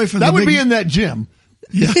want to stay away from That the would big, be in that gym.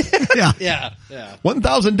 Yeah. Yeah. Yeah.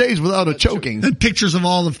 1,000 days without a choking. And pictures of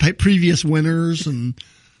all the previous winners. And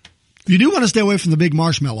you do want to stay away from the big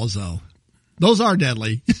marshmallows, though. Those are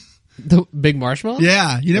deadly. The big marshmallow?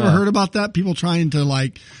 Yeah. You never heard about that? People trying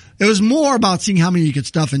to it was more about seeing how many you could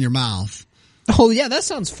stuff in your mouth. Oh, yeah, that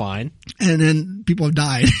sounds fine. And then people have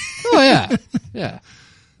died. Oh, yeah. Yeah.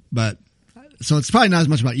 But so it's probably not as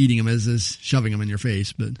much about eating them as shoving them in your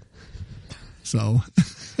face. But so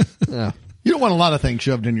Yeah. You don't want a lot of things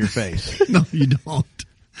shoved in your face. no, you don't.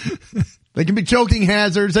 They can be choking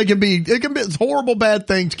hazards. It can be horrible bad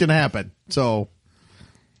things can happen. So,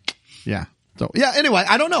 yeah. Anyway,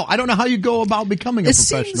 I don't know. I don't know how you go about becoming a It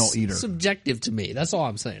professional seems eater. subjective to me. That's all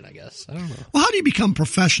I'm saying, I guess. I don't know. Well, how do you become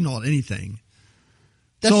professional at anything?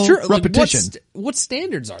 That's So, true. Like, repetition. what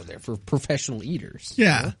standards are there for professional eaters?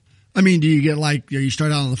 Yeah. I mean, do you get you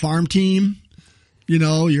start out on the farm team? You're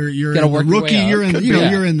Gotta in the work your way rookie. up. You're in Could be.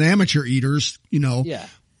 you're in the amateur eaters. Yeah.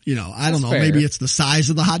 I don't That's know. fair. Maybe it's the size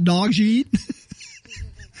of the hot dogs you eat.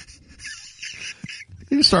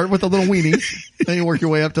 You start with the little weenies, then you work your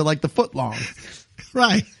way up to the foot long,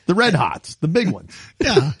 Right. the red hots, the big ones.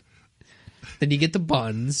 Yeah. Then you get the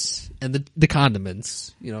buns and the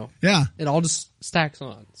condiments, Yeah. It all just stacks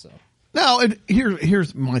on. So Now, and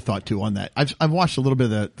here's my thought too on that. I've watched a little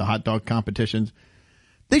bit of the hot dog competitions.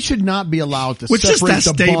 They should not be allowed to Which just separate that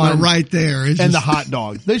the statement bun right there is and just, the hot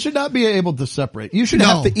dog. They should not be able to separate. You should No.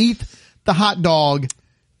 have to eat the hot dog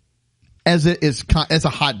as it is as a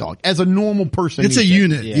hot dog, as a normal person. it's a eats it.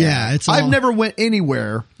 unit. Yeah. Yeah, it's. I've all- never went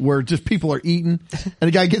anywhere where just people are eating and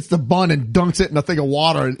a guy gets the bun and dunks it in a thing of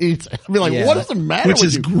water and eats it. I'd be like, Yeah. what is the matter Which with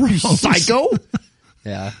is you? gross. You psycho?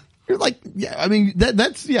 Yeah. You're like, yeah, I mean,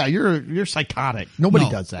 you're psychotic. Nobody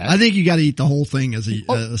no, does that. I think you got to eat the whole thing as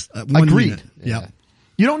one agreed. unit. Yeah. Yep.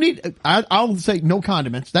 You don't need, I'll say no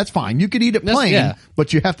condiments. That's fine. You could eat it plain, yeah.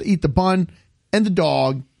 but you have to eat the bun and the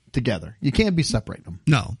dog together. You can't be separating them.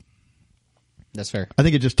 No, That's fair. I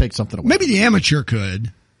think it just takes something away. maybe the amateur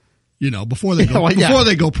could. Before they go well, yeah. before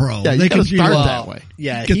they go pro, Yeah, you they gotta could start well, that way.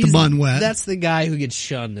 Yeah, Get the he's- bun wet. That's the guy who gets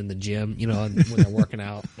shunned in the gym, when they're working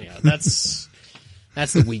out. Yeah, that's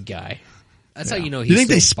the weak guy. That's how you know he's You think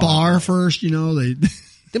they still spar bottom. first? They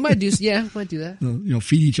They might do. Yeah, might do that.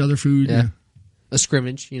 feed each other food. Yeah, a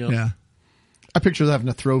scrimmage. Yeah. I picture them having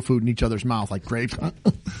to throw food in each other's mouth like grapes.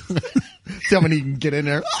 See how many you can get in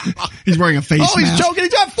there. He's wearing a face Oh, he's mask. choking.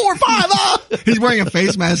 He's got 4 or 5. Oh! He's wearing a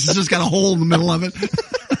face mask. He's just got a hole in the middle of it.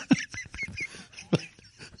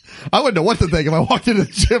 I wouldn't know what to think if I walked into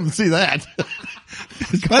the gym and see that.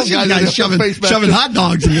 Especially guys the in guy a shoving face mask. hot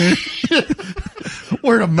dogs in there.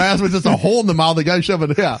 Wearing a mask with just a hole in the mouth. The guy shoving,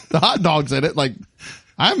 the hot dogs in it. Like,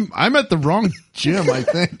 I'm at the wrong gym, I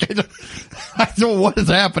think. I don't know what is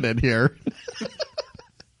happening here.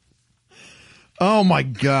 Oh my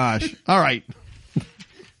gosh. All right.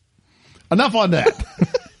 Enough on that.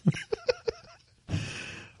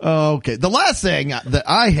 Okay. The last thing that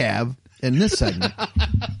I have in this segment.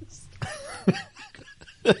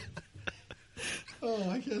 Oh,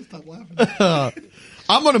 I can't stop laughing.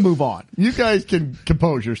 I'm going to move on. You guys can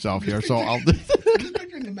compose yourself here. So I'll.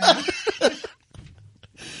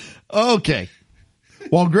 Okay.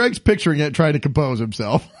 While Greg's picturing it, trying to compose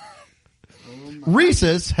himself.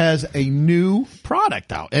 Reese's has a new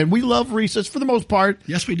product out, and we love Reese's for the most part.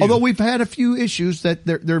 Yes, we do. Although we've had a few issues that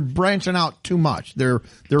they're branching out too much. They're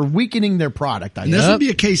weakening their product. I And this guess. would be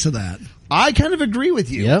a case of that. I kind of agree with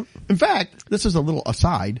you. Yep. In fact, this is a little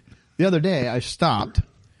aside. The other day, I stopped at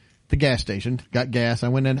the gas station, got gas. I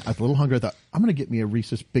went in. I was a little hungry. I thought, I'm going to get me a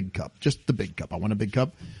Reese's Big Cup, just the Big Cup. I want a Big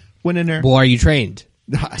Cup. Went in there. Well, are you trained?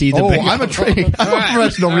 To eat the big I'm a cup? I'm All a right.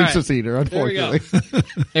 professional All right. Reese's eater, There we go.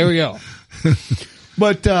 unfortunately. There we go.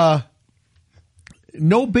 But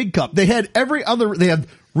no Big Cup. They had every other. They had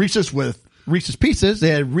Reese's with Reese's Pieces. They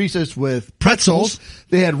had Reese's with pretzels.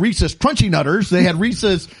 They had Reese's Crunchy Nutters. They had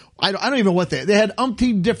Reese's. I don't even know what they had.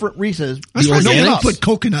 Umpteen different Reese's. I'm surprised they No haven't cups. put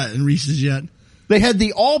coconut in Reese's yet. They had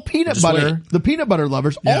the all peanut Just butter. wait. The peanut butter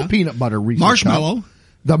lovers. Yeah. All peanut butter Reese's Marshmallow. Cup.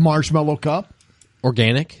 The marshmallow cup.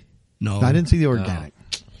 Organic. No. I didn't see the organic.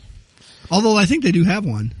 Although I think they do have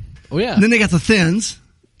one. Oh yeah. And then they got the Thins,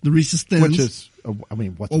 the Reese's Thins. Which is, I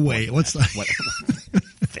mean, what's Oh, the wait, point? what's the-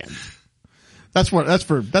 Thin. That's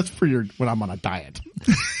for your when I'm on a diet.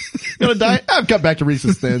 You on a diet? I've got back to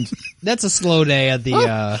Reese's Thins. That's a slow day at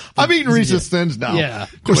the. I'm eating Reese's Thins now. Yeah.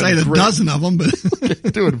 Of course, I ate a Great. dozen of them,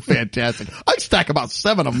 but Doing fantastic. I stack about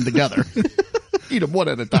 7 of them together. Eat them one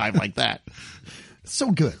at a time like that. So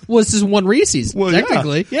good. Well, this is one Reese's. Well, yeah.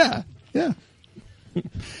 technically, yeah. Yeah.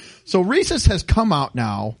 So Reese's has come out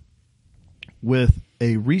now with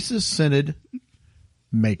a Reese's scented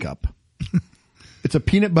makeup. It's a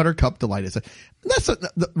peanut butter cup delight.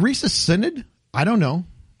 The Reese's scented. I don't know.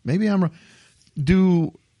 Maybe I'm wrong.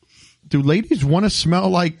 Do ladies want to smell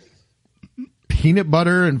like peanut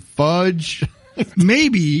butter and fudge?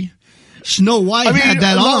 maybe Snow White had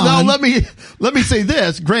that on. Now let me say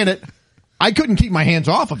this. Granted, I couldn't keep my hands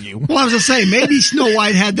off of you. Well, I was going to say, maybe Snow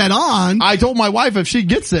White had that on. I told my wife if she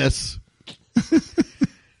gets this,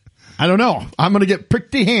 I don't know. I'm going to get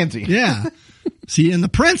pretty handsy. Yeah. See, and the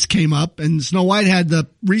Prince came up and Snow White had the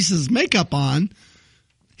Reese's makeup on.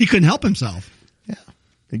 He couldn't help himself. Yeah.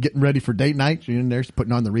 And getting ready for date night. You're in there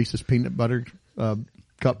putting on the Reese's peanut butter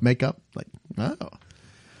cup makeup. Like, oh,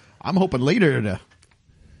 I'm hoping later to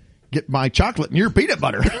get my chocolate in your peanut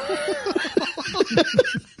butter.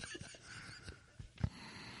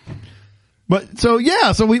 But so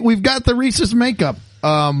we've got the Reese's makeup.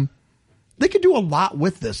 They could do a lot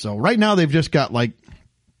with this though. Right now they've just got like,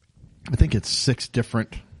 I think it's 6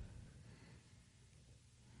 different,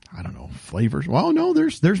 I don't know, flavors. Well, no,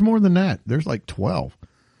 there's more than that. There's like 12.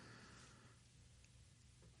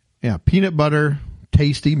 Yeah, peanut butter,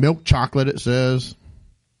 tasty, milk chocolate. It says.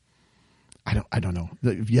 I don't know.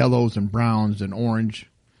 The yellows and browns and orange.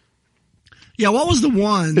 Yeah, what was the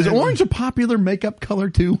one? Is orange a popular makeup color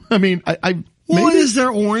too? I mean, Well, Maybe. is there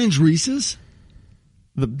orange Reese's?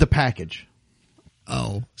 The package.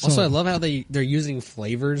 Oh. So, Also, I love how they're using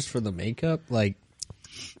flavors for the makeup. Like,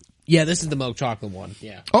 yeah, this is the milk chocolate one.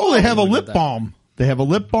 Yeah. Oh, they have a I lip that. balm. They have a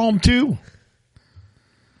lip balm too.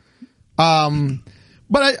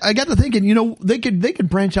 But I got to thinking, you know, they could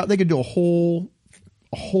branch out. They could do a whole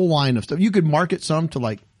line of stuff. You could market some to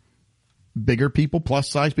like bigger people, plus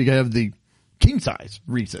size, because you have the king size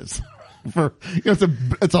Reese's. For you know,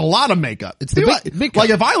 it's a lot of makeup. It's the big like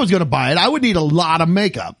cup. if I was going to buy it, I would need a lot of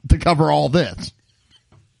makeup to cover all this.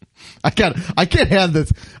 I can't have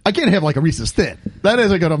this. I can't have like a Reese's Thin. That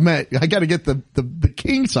isn't going to make. I got to get the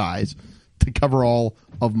king size to cover all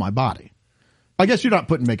of my body. I guess you're not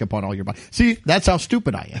putting makeup on all your body. See, that's how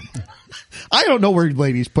stupid I am. I don't know where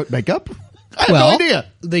ladies put makeup. I have no idea.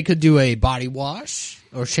 They could do a body wash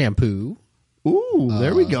or shampoo, Ooh,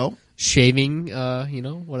 there we go. shaving,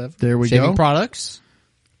 whatever. There we shaving go. products.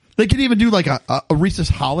 They could even do like a Reese's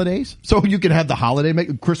holidays. So you could have the holiday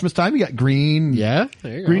make Christmas time. You got green. Yeah,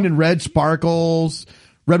 there you Green go. and red sparkles,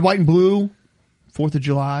 red, white, and blue, 4th of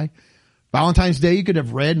July. Valentine's Day, you could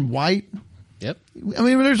have red and white. Yep. I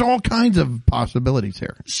mean, there's all kinds of possibilities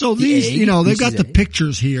here. So these, egg, you know, they've got Reese's the egg.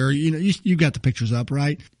 pictures here. You know, you got the pictures up,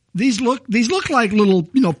 right? These look like little,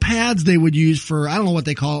 you know, pads they would use for, I don't know what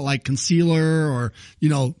they call it, like concealer or, you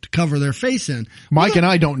know, to cover their face in. Mike and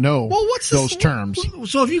I don't know What's those this- terms.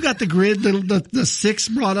 So if you got the grid, the 6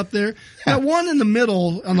 brought up there, that one in the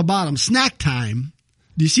middle on the bottom, snack time.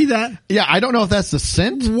 Do you see that? Yeah, I don't know if that's the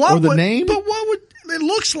scent or the name. But what would, it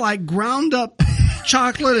looks like ground up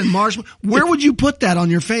chocolate and marshmallow. Where would you put that on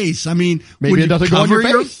your face? I mean, would Maybe it you doesn't go on your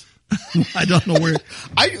cover face. I don't know where.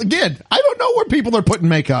 I don't know where people are putting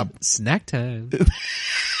makeup. Snack time.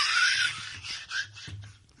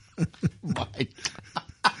 Mike.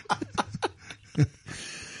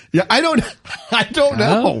 Yeah, I don't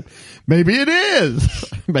know. Maybe it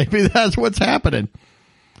is. Maybe that's what's happening.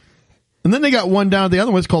 And then they got one down at the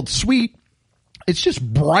other one. It's called Sweet. It's just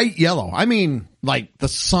bright yellow. I mean, like the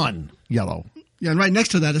sun yellow. Yeah, and right next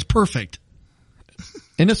to that is perfect.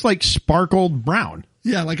 And it's like sparkled brown.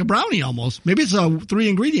 Yeah, like a brownie almost. Maybe it's a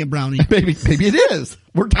 3-ingredient brownie. Maybe it is.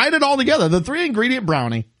 We're tying it all together. The 3-ingredient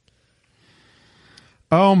brownie.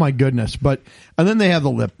 Oh my goodness. And then they have the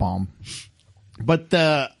lip balm. But,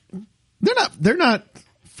 they're not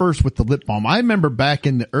first with the lip balm. I remember back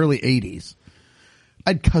in the early 80s, I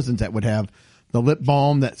had cousins that would have the lip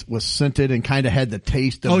balm that was scented and kind of had the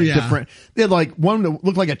taste of different. They had like one that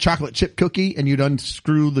looked like a chocolate chip cookie, and you'd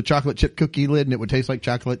unscrew the chocolate chip cookie lid and it would taste like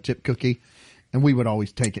chocolate chip cookie. And we would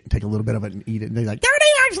always take it and take a little bit of it and eat it. And they're like,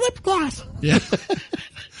 $30 lip gloss. Yeah.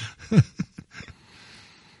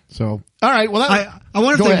 So, all right. Well, I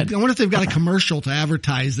wonder go ahead. if they've got a commercial to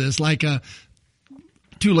advertise this, like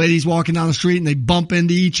two ladies walking down the street and they bump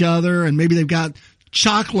into each other, and maybe they've got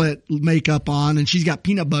chocolate makeup on and she's got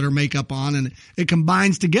peanut butter makeup on, and it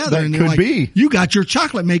combines together. That and they're could like, be. You got your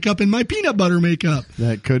chocolate makeup and my peanut butter makeup.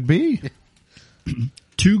 That could be.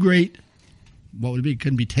 Two great, what would it be?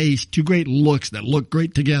 Couldn't be taste. Two great looks that look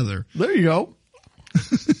great together. There you go.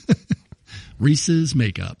 Reese's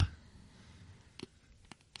makeup.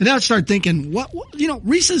 And now I start thinking, what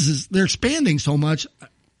Reese's they're expanding so much.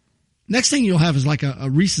 Next thing you'll have is like a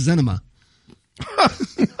Reese's enema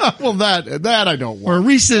Well, that I don't or a want.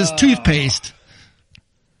 Reese's toothpaste.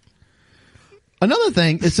 Another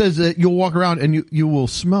thing, it says that you'll walk around and you will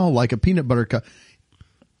smell like a peanut butter cup.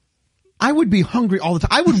 I would be hungry all the time.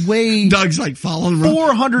 I would weigh Doug's like following around.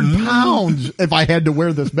 400 pounds if I had to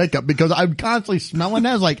wear this makeup, because I'm constantly smelling that.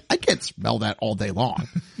 I was like, I can't smell that all day long.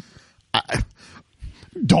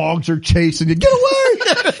 Dogs are chasing you. Get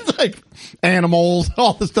away! It's like animals,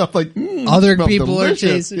 all the stuff like Other smells people delicious. are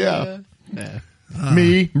chasing. Yeah. Yeah.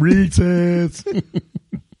 Me, Reese's.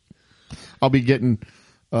 I'll be getting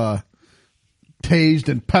tased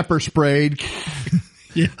and pepper sprayed.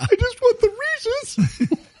 Yeah. I just want the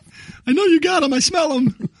Reese's. I know you got them. I smell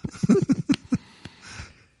them.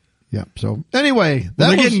 Yeah. So anyway,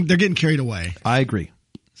 They're getting carried away. I agree.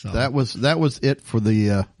 So That was it for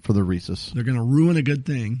the Reese's. they're going to ruin a good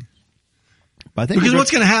thing. But I think Because we're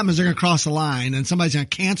what's going to happen is they're going to cross the line and somebody's going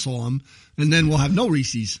to cancel them, and then we'll have no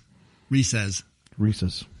Reese's. Reese's.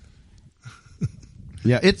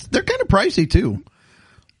 Yeah, they're kind of pricey too.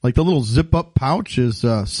 Like the little zip up pouch is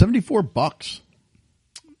 $74.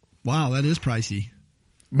 Wow, that is pricey.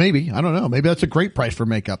 Maybe, I don't know. Maybe that's a great price for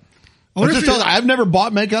makeup. I wonder Just if tell you, I've never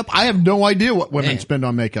bought makeup. I have no idea what women Man. spend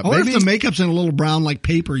on makeup. I wonder Maybe if the makeup's in a little brown like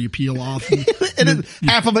paper you peel off. And and then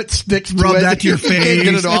half of it sticks. rub to it. that to your You can't face.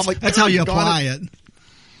 Get it off. Like, That's how you "Oh, darn apply it.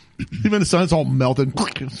 Even the sun's all melted,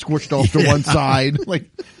 squished off to one side. Like,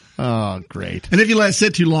 Oh, great. And if you let it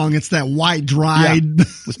sit too long, it's that white, dried. Yeah,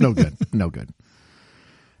 it's no good. No good.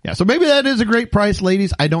 Yeah, so maybe that is a great price,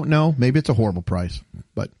 ladies. I don't know. Maybe it's a horrible price,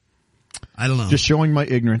 but I don't know. just showing my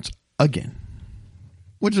ignorance again,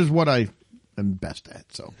 which is what I am best at.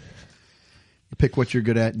 So you pick what you're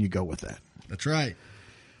good at and you go with that. That's right.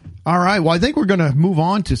 All right. Well, I think we're going to move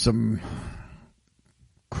on to some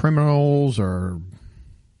criminals or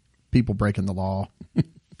people breaking the law.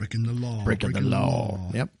 Breaking the law. Breaking the law.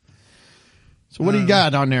 Yep. So what do you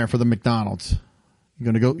got on there for the McDonald's? You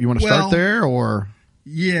going to go? You want to start there or?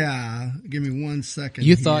 Yeah. Give me 1 second.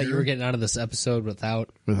 You thought you were getting out of this episode without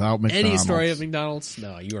McDonald's? any story of McDonald's?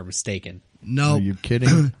 No, you are mistaken. No. Are you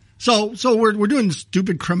kidding? So we're doing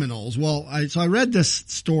stupid criminals. Well, I read this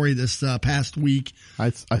story this past week. I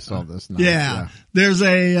saw this. Now. Yeah. There's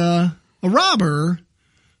a robber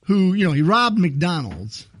who, he robbed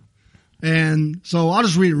McDonald's. And so I'll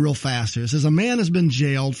just read it real fast here. It says, a man has been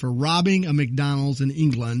jailed for robbing a McDonald's in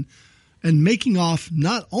England and making off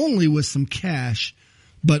not only with some cash,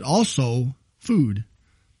 but also food.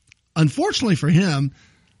 Unfortunately for him,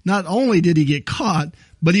 not only did he get caught,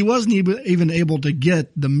 but he wasn't even able to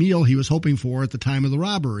get the meal he was hoping for at the time of the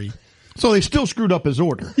robbery. So they still screwed up his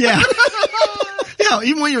order. Yeah. Yeah,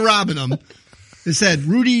 even when you're robbing them. It said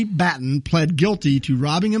Rudy Batten pled guilty to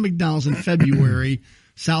robbing a McDonald's in February,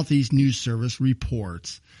 Southeast News Service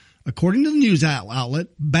reports. According to the news outlet,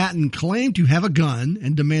 Batten claimed to have a gun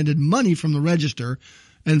and demanded money from the register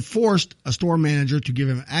and forced a store manager to give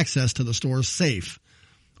him access to the store's safe.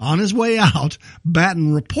 On his way out,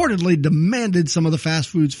 Batten reportedly demanded some of the fast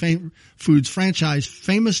foods franchise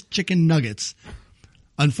famous chicken nuggets.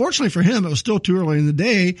 Unfortunately for him, it was still too early in the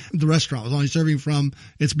day. The restaurant was only serving from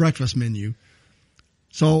its breakfast menu.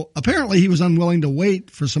 So apparently he was unwilling to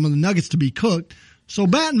wait for some of the nuggets to be cooked. So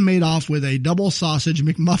Batten made off with a double sausage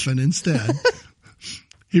McMuffin instead.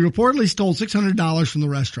 He reportedly stole $600 from the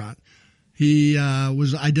restaurant. He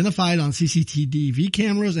was identified on CCTV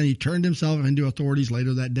cameras, and he turned himself into authorities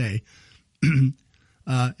later that day.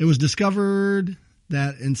 It was discovered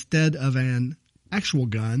that instead of an actual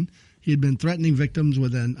gun, he had been threatening victims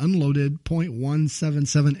with an unloaded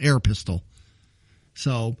 .177 air pistol.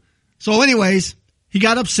 So anyways, he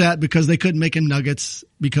got upset because they couldn't make him nuggets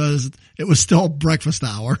because it was still breakfast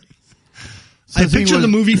hour. I picture the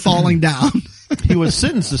movie falling down. He was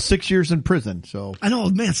sentenced to 6 years in prison. So I know,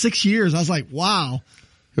 man, 6 years. I was like, wow.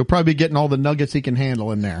 He'll probably be getting all the nuggets he can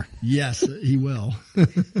handle in there. Yes, he will.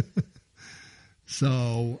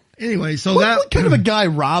 So anyway, what kind of a guy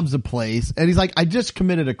robs a place and he's like, I just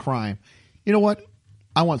committed a crime. You know what?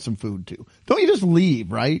 I want some food too. Don't you just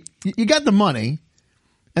leave, right? You got the money.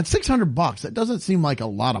 And $600, that doesn't seem like a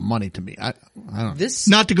lot of money to me. I don't know.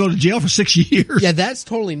 Not to go to jail for 6 years. Yeah, that's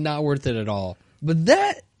totally not worth it at all. But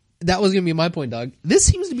that was going to be my point, Doug. This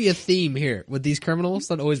seems to be a theme here with these criminals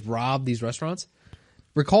that always rob these restaurants.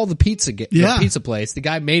 Recall the pizza place. The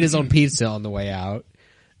guy made his own pizza on the way out.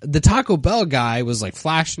 The Taco Bell guy was like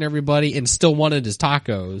flashing everybody and still wanted his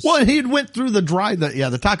tacos. Well, he went through the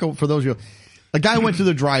the taco, for those of you, a guy went through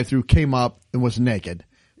the drive-thru, came up and was naked.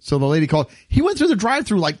 So the lady called. He went through the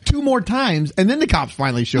drive-thru like 2 more times, and then the cops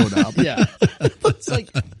finally showed up. Yeah, it's like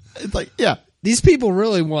yeah. These people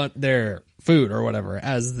really want their food or whatever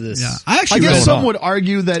as this. Yeah, I guess some would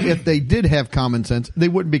argue that if they did have common sense, they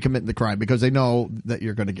wouldn't be committing the crime because they know that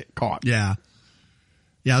you're going to get caught. Yeah.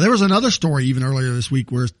 Yeah, there was another story even earlier this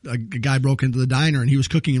week where a guy broke into the diner and he was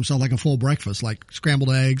cooking himself like a full breakfast, like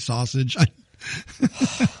scrambled eggs, sausage.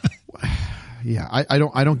 Yeah, I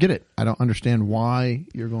don't get it. I don't understand why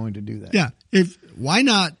you're going to do that. Yeah. Why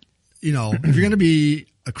not, if you're going to be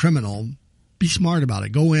a criminal, be smart about it.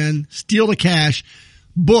 Go in, steal the cash,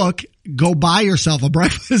 go buy yourself a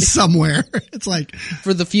breakfast somewhere. It's like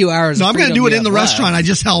for the few hours. No, I'm going to do it in the restaurant I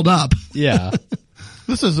just held up. Yeah.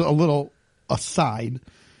 This is a little aside,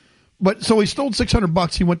 but so he stole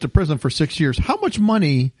 $600. He went to prison for 6 years. How much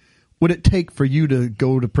money would it take for you to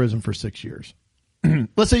go to prison for 6 years?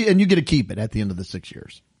 Let's say, and you get to keep it at the end of the 6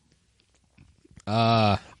 years.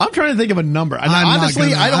 I'm trying to think of a number.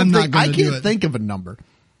 Honestly, I can't think of a number.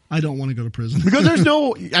 I don't want to go to prison because there's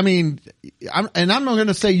no. I mean, I'm not going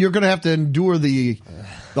to say you're going to have to endure the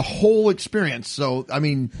whole experience. So I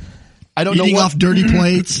mean, I don't know. Eating off dirty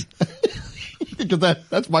plates. Because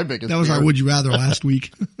that's my biggest. That was fear. our would you rather last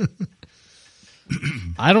week.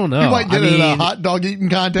 I don't know. You might get in a hot dog eating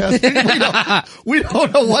contest. We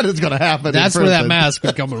don't know what is going to happen. That's where that mask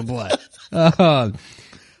would come into play.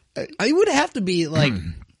 It would have to be like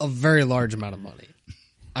a very large amount of money.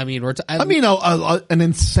 I mean, an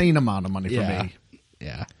insane amount of money for me.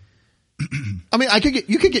 Yeah. I mean,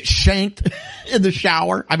 you could get shanked in the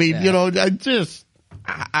shower. I mean,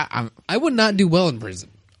 I would not do well in prison.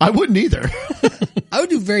 I wouldn't either. I would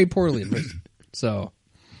do very poorly in prison. So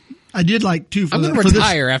I did like too. I'm going to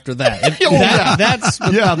retire after that. If Oh, yeah. That's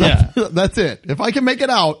That's it. If I can make it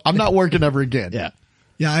out, I'm not working ever again. yeah.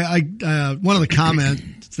 Yeah, I one of the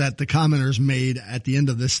comments that the commenters made at the end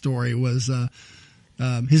of this story was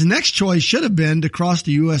his next choice should have been to cross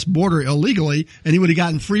the U.S. border illegally, and he would have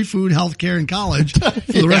gotten free food, health care, and college for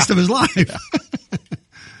the rest of his life.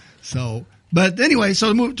 So, but anyway,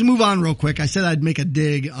 so to move on real quick, I said I'd make a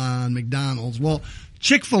dig on McDonald's. Well,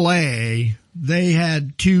 Chick-fil-A, they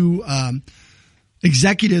had two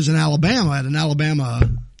executives in Alabama at an Alabama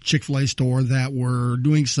Chick-fil-A store that were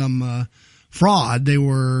doing some fraud. They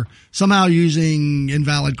were somehow using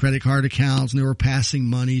invalid credit card accounts, and they were passing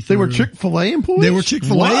money through. They were Chick-fil-A employees? They were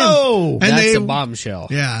Chick-fil-A. Whoa! And That's they, a bombshell.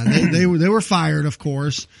 Yeah, they were fired, of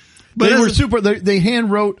course. But They as were a- super. They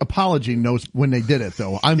hand wrote apology notes when they did it,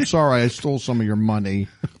 though. I'm sorry, I stole some of your money.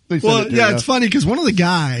 They sent Well, it to yeah, you. it's funny because one of the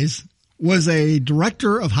guys was a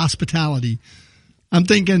director of hospitality. I'm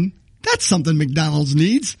thinking that's something McDonald's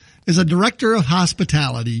needs is a director of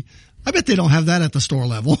hospitality. I bet they don't have that at the store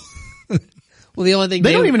level. Well, the only thing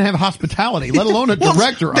They don't even have hospitality, let alone a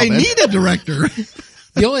director of They it. need a director.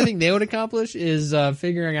 the only thing they would accomplish is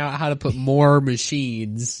figuring out how to put more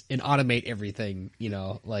machines and automate everything. You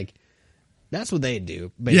know, like that's what they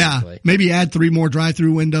do. Basically. Yeah, maybe add 3 more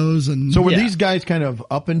drive-through windows and So were Yeah. these guys kind of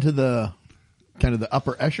up into the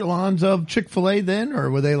upper echelons of Chick-fil-A then, or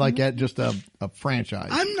were they like at just a franchise?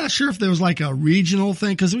 I'm not sure if there was like a regional thing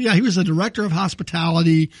because yeah, he was a director of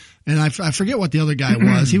hospitality, and I forget what the other guy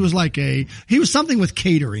was. He was like he was something with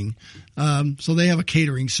catering. So they have a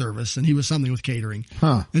catering service, and he was something with catering.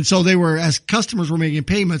 Huh. And so they were, as customers were making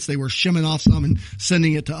payments, they were shimming off some and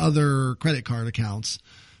sending it to other credit card accounts.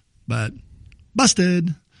 But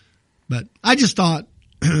busted. But I just thought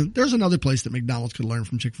there's another place that McDonald's could learn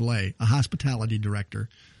from Chick-fil-A, a hospitality director.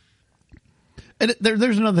 And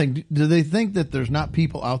there's another thing. Do they think that there's not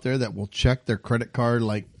people out there that will check their credit card?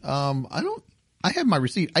 Like, I have my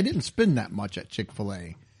receipt. I didn't spend that much at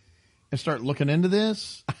Chick-fil-A. And start looking into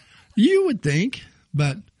this. You would think,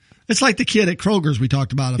 but it's like the kid at Kroger's we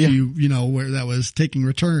talked about where that was taking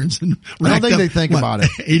returns and I don't racked think up, they think about it.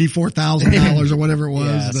 $84,000 or whatever it was.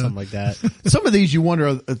 Yeah, something like that. Some of these you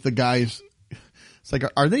wonder if the guys, it's like,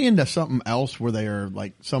 are they into something else where they are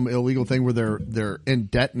like some illegal thing where they're in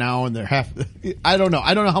debt now and I don't know.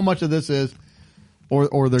 I don't know how much of this is,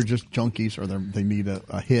 or they're just junkies or they need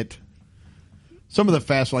a hit. Some of the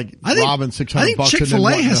fast, like robbing $600. I think and then Chick-fil-A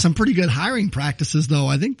wanting has to- some pretty good hiring practices, though.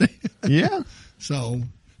 I think they. Yeah. So,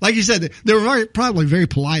 like you said, they were probably very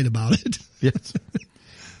polite about it. Yes.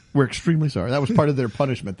 We're extremely sorry. That was part of their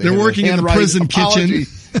punishment. They're had to working in the handwrite prison apology.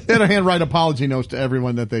 kitchen. They had to handwrite apology notes to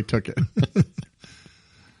everyone that they took it.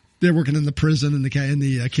 They're working in the prison in the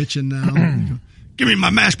kitchen now. Give me my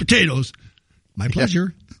mashed potatoes. My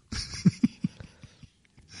pleasure.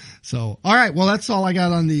 So, all right. Well, that's all I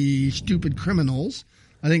got on the stupid criminals.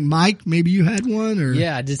 I think Mike, maybe you had one, or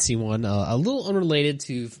Yeah, I did see one. A little unrelated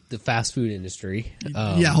to the fast food industry.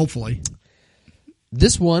 yeah, hopefully.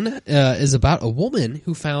 This one is about a woman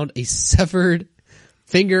who found a severed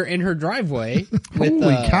finger in her driveway with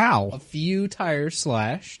Holy cow. a few tires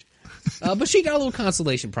slashed. But she got a little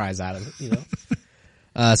consolation prize out of it, you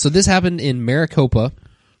know. So this happened in Maricopa.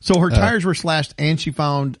 So her tires were slashed and she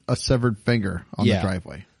found a severed finger on the Yeah.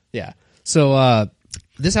 driveway. Yeah. So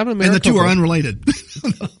this happened in And Maricopa. the two are unrelated.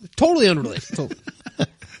 totally unrelated. Totally.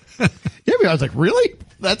 Yeah, but I was like, really?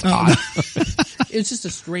 That's odd. It's just a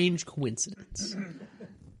strange coincidence.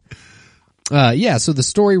 So the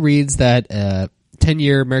story reads that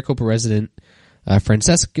 10-year Maricopa resident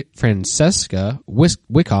Francesca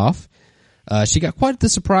Wyckoff, she got quite the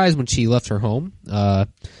surprise when she left her home.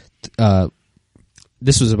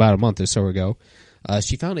 This was about a month or so ago.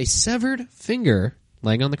 She found a severed finger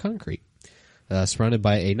laying on the concrete, surrounded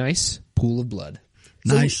by a nice pool of blood.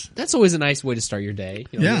 So Nice. That's always a nice way to start your day.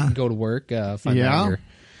 You know, Yeah. you can go to work, find Yeah. out your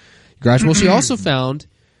garage. Well, she also found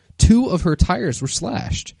 2 of her tires were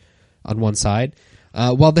slashed on one side.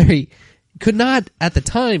 While they could not at the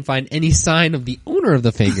time find any sign of the owner of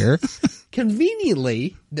the finger,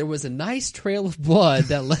 conveniently there was a nice trail of blood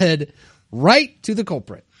that led right to the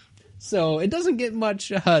culprit. So it doesn't get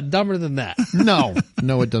much dumber than that. No,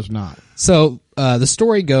 it does not. So the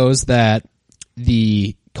story goes that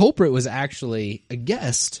the culprit was actually a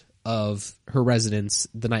guest of her residence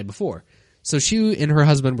the night before. So she and her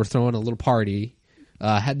husband were throwing a little party.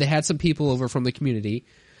 They had some people over from the community.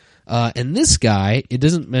 And this guy, it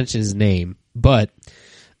doesn't mention his name, but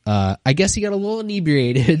I guess he got a little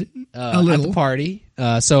inebriated at the party.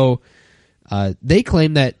 So they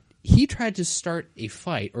claim that he tried to start a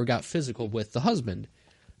fight or got physical with the husband.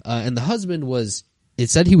 And the husband it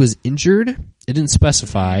said he was injured. It didn't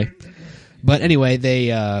specify. But anyway,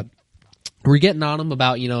 they were getting on him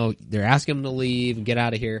about, they're asking him to leave and get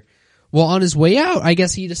out of here. Well, on his way out, I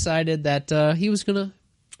guess he decided that he was going to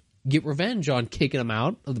get revenge on kicking him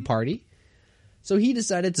out of the party. So he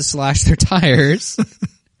decided to slash their tires.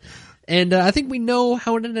 And I think we know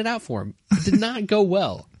how it ended out for him. It did not go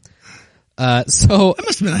well. So That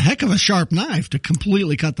must have been a heck of a sharp knife to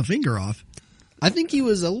completely cut the finger off. I think he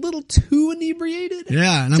was a little too inebriated.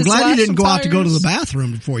 Yeah, and I'm to glad he slash didn't some go out to go to the tires.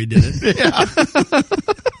 bathroom before he did it.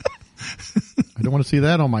 I don't want to see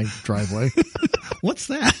that on my driveway. What's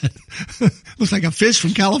that? Looks like a fish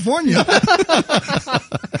from California.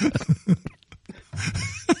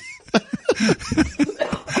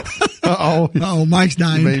 Uh-oh. Oh, Mike's You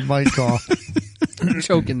dying. made Mike cough. I'm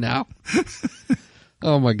choking now.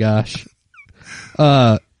 Oh my gosh.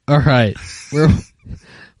 All right. Where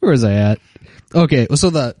was I at? Okay.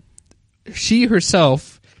 So she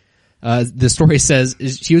herself, the story says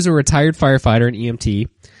she was a retired firefighter and EMT.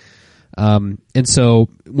 And so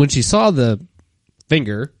when she saw the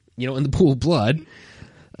finger, in the pool of blood,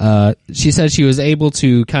 she said she was able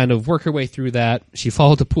to kind of work her way through that. She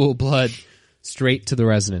followed the pool of blood straight to the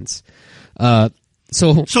residence.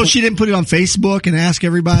 So she didn't put it on Facebook and ask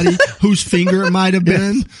everybody whose finger it might have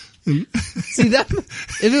been. see that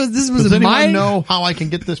this was Does anyone my know how I can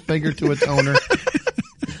get this finger to its owner?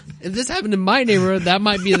 if this happened in my neighborhood, that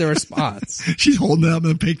might be the response. She's holding it up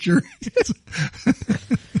in a picture.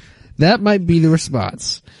 That might be the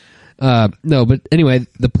response. No, but anyway,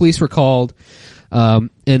 the police were called.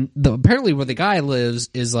 And apparently where the guy lives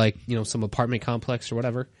is like, some apartment complex or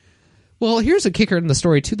whatever. Well, here's a kicker in the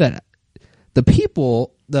story too, that the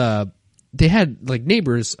people, they had like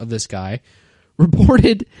neighbors of this guy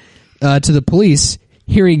reported, to the police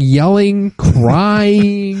hearing yelling,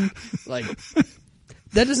 crying, like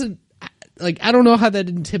that doesn't, like, I don't know how that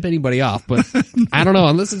didn't tip anybody off, but I don't know,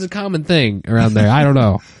 unless it's a common thing around there. I don't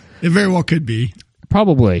know. It very well could be.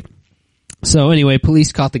 Probably. So anyway,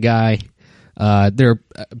 police caught the guy. They're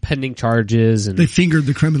pending charges, and They fingered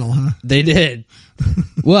the criminal, huh? they did.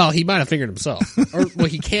 Well, he might have fingered himself, or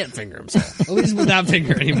he can't finger himself. At least with that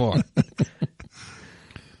finger anymore.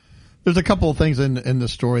 There's a couple of things in the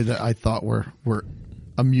story that I thought were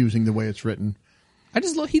amusing the way it's written. I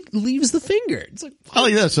just love he leaves the finger. It's like I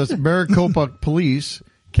like this. It says Maricopa police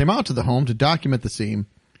came out to the home to document the scene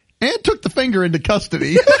and took the finger into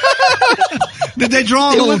custody. Did they draw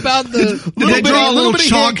a they little? whip out the. Did they draw a little bitty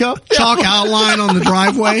chalk handcuff. chalk outline on the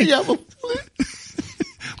driveway? Yeah, well,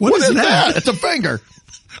 What is that? It's a finger.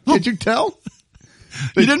 Did you tell?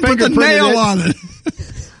 You didn't put the nail on it.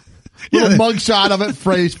 Little Yeah. mugshot of it,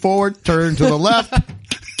 phrase forward, turn to the left.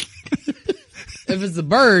 If it's the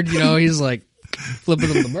bird, he's like flipping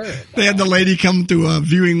him the bird. They had the lady come through a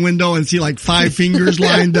viewing window and see like 5 fingers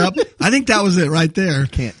lined up. I think that was it right there.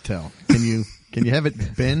 Can't tell. Can you have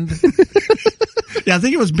it bend? Yeah, I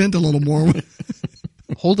think it was bent a little more.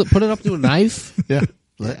 Hold it, put it up to a knife. Yeah.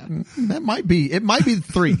 That might be. It might be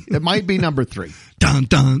 3. It might be number 3. Dun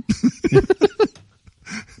dun.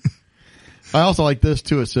 I also like this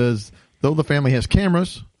too. It says, though the family has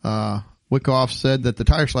cameras, Wyckoff said that the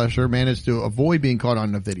tire slasher managed to avoid being caught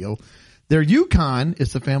on the video. Their Yukon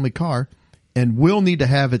is the family car and will need to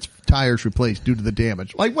have its tires replaced due to the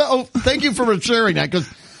damage. Like, well, thank you for sharing that, because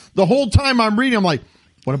the whole time I'm reading, I'm like,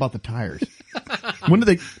 what about the tires?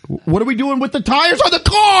 What are we doing with the tires on the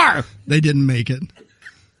car? They didn't make it.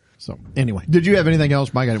 So anyway, did you have anything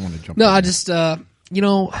else, Mike? I didn't want to jump. No, I just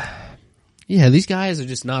these guys are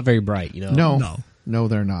just not very bright. No,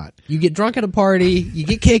 they're not. You get drunk at a party, you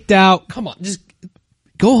get kicked out. Come on, just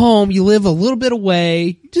go home. You live a little bit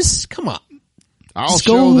away. Just come on. I'll Just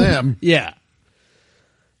show go. them. Yeah.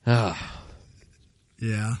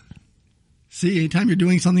 Yeah. See, anytime you're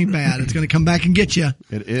doing something bad, it's going to come back and get you.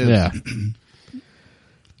 It is. Yeah.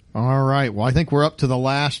 All right. Well, I think we're up to the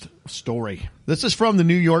last story. This is from the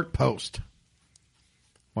New York Post,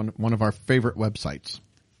 one of our favorite websites.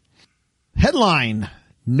 Headline,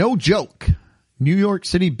 no joke. New York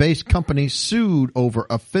City-based company sued over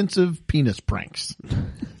offensive penis pranks.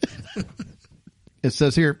 It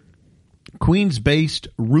says here, Queens-based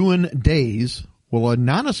Ruin Days will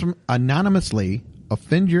anonymously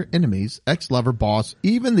offend your enemies, ex-lover, boss,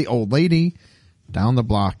 even the old lady down the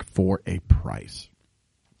block for a price.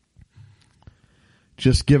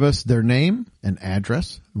 Just give us their name and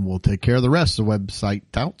address, and we'll take care of the rest, the website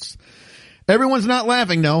touts. Everyone's not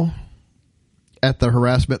laughing, though, at the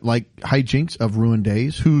harassment-like hijinks of Ruin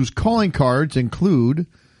Days, whose calling cards include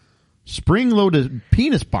spring-loaded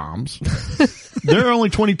penis bombs. They're only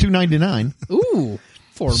 $22.99. Ooh,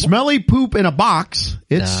 affordable. Smelly poop in a box.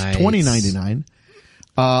 It's Nice.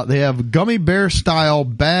 $20.99. They have gummy bear style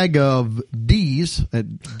bag of D's. It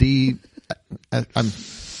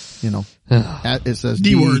says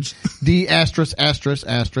D words. D asterisk asterisk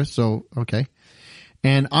asterisk. So okay.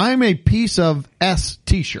 And I'm a piece of S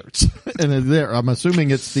t-shirts. And there, I'm assuming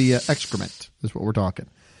it's the excrement is what we're talking.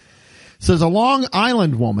 It says a Long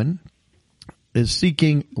Island woman is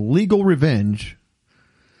seeking legal revenge.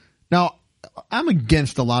 Now, I'm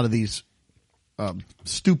against a lot of these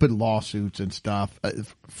stupid lawsuits and stuff,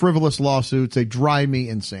 frivolous lawsuits. They drive me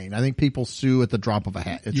insane. I think people sue at the drop of a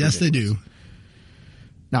hat. It's Yes, ridiculous. they do.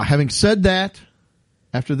 Now, having said that,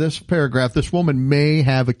 after this paragraph, this woman may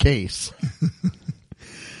have a case.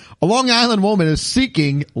 A Long Island woman is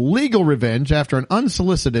seeking legal revenge after an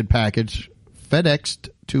unsolicited package FedExed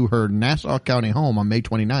to her Nassau County home on May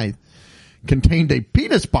 29th contained a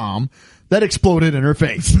penis bomb that exploded in her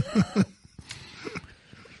face.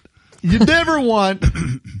 You never want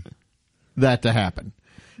that to happen.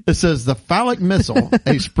 It says the phallic missile,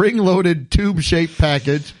 a spring-loaded tube-shaped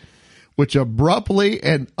package, which abruptly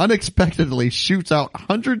and unexpectedly shoots out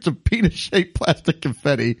hundreds of penis-shaped plastic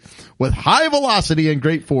confetti with high velocity and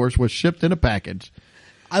great force, was shipped in a package.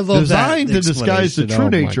 I love Designed that to disguise the explanation. true Oh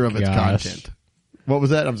my nature of its gosh. content. What was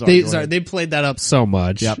that? I'm sorry. Go ahead. They played that up so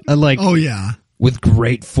much. Yep. Like, Oh, yeah. with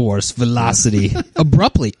great force, velocity,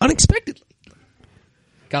 abruptly, unexpectedly.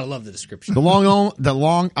 Gotta love the description. The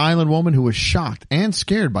Long Island woman who was shocked and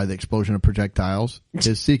scared by the explosion of projectiles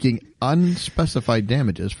is seeking unspecified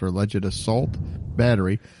damages for alleged assault,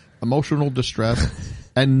 battery, emotional distress,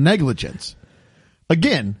 and negligence.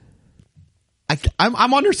 Again,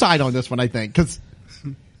 I'm on your side on this one, I think, because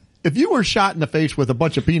if you were shot in the face with a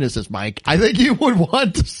bunch of penises, Mike, I think you would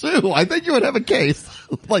want to sue. I think you would have a case.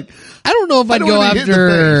 Like, I don't know if I I'd don't go wanna be hit in the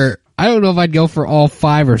after. I don't know if I'd go for all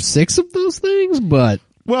 5 or 6 of those things, but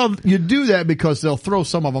well, you do that because they'll throw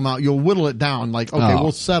some of them out. You'll whittle it down like, okay, Oh.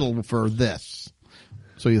 we'll settle for this.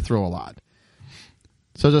 So you throw a lot.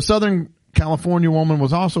 So the Southern California woman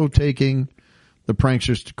was also taking the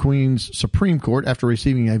pranksters to Queens Supreme Court after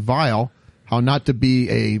receiving a vile How Not to Be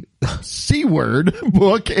a C-Word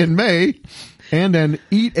book in May and an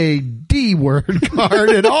Eat a D-Word card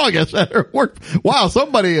in August at her work. Wow,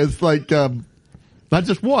 somebody is like, not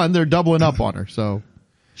just one, they're doubling up on her. So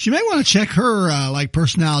She may want to check her,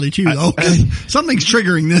 personality too, though. 'Cause something's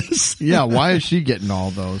triggering this. yeah, why is she getting all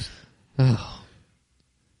those?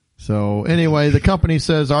 So anyway, the company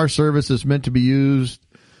says our service is meant to be used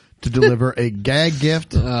to deliver a gag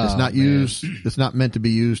gift. It's not meant to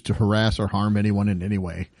be used to harass or harm anyone in any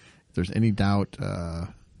way. If there's any doubt,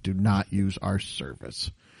 do not use our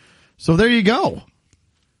service. So there you go.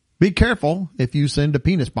 Be careful if you send a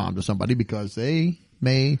penis bomb to somebody because they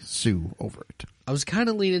may sue over it. I was kind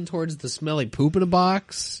of leaning towards the smelly poop in a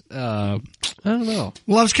box. I don't know.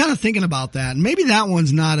 Well, I was kind of thinking about that. And maybe that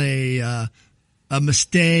one's not a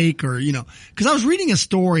mistake or, because I was reading a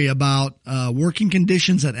story about working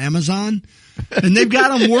conditions at Amazon, and they've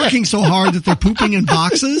got them working so hard that they're pooping in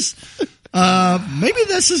boxes. Maybe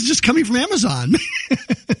this is just coming from Amazon.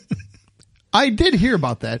 I did hear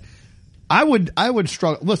about that. I would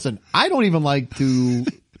struggle. Listen, I don't even like to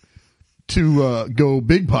go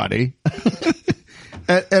big potty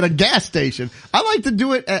at a gas station. I like to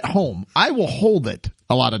do it at home. I will hold it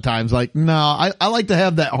a lot of times. Like, no, I like to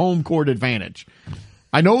have that home court advantage.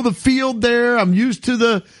 I know the field there. I'm used to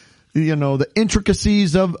the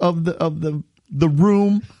intricacies of the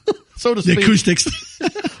room, so to The speak. acoustics.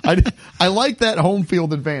 I like that home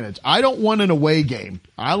field advantage. I don't want an away game.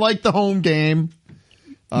 I like the home game.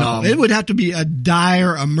 No, it would have to be a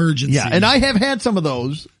dire emergency. Yeah, and I have had some of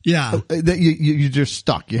those. Yeah. That you're just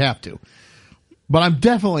stuck. You have to. But I'm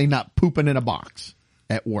definitely not pooping in a box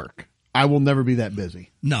at work. I will never be that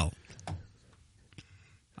busy. No.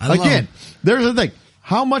 Again, there's the thing.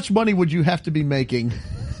 How much money would you have to be making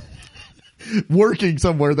working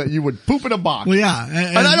somewhere that you would poop in a box? Well, yeah.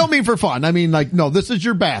 And I don't mean for fun. I mean like, no, this is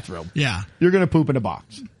your bathroom. Yeah. You're going to poop in a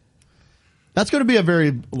box. That's going to be a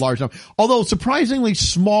very large number. Although surprisingly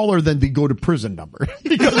smaller than the go to prison number.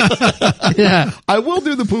 Yeah. I will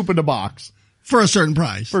do the poop in the box. For a certain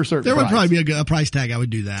price. For a certain There would price. probably be a price tag. I would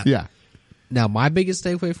do that. Yeah. Now, my biggest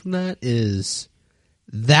takeaway from that is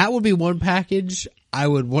that would be one package I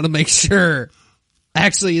would want to make sure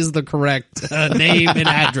actually is the correct name and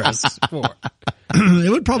address for.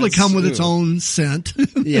 It would probably come with its own scent.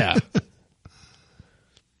 Yeah.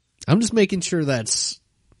 I'm just making sure that's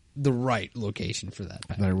the right location for that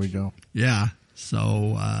package. There we go. Yeah.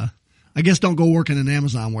 So, I guess don't go work in an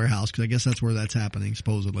Amazon warehouse because I guess that's where that's happening,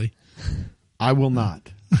 supposedly. I will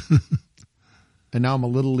not. And now I'm a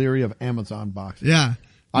little leery of Amazon boxes. Yeah.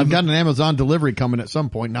 I've got an Amazon delivery coming at some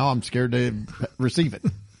point. Now I'm scared to receive it.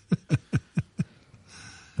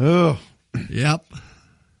 Oh, Yep.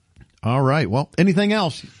 all right. Well, anything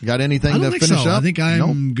else? You got anything I don't to think finish so. up? I think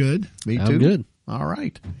I'm Nope. good. Me too. I'm good. All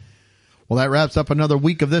right. Well, that wraps up another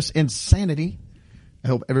week of this insanity. I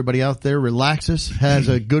hope everybody out there relaxes, has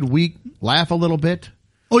a good week, laugh a little bit.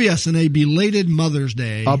 Oh, yes, and a belated Mother's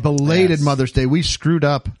Day A belated Yes. Mother's Day. We screwed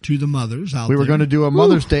up. to the mothers out We were there. going to do a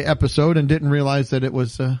Mother's Day episode and didn't realize that it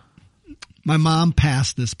was My mom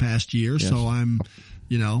passed this past year, so I'm,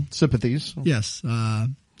 sympathies. yes.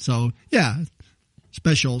 So, yeah,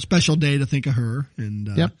 special day to think of her. And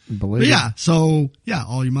Yep, but belated. yeah, so, yeah,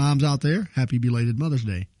 all your moms out there, happy belated Mother's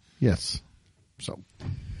Day. Yes. So,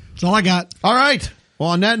 That's all I got. all right. Well,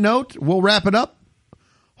 on that note, we'll wrap it up.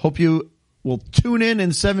 Hope you will tune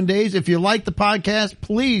in 7 days. If you like the podcast,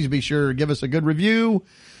 please be sure to give us a good review,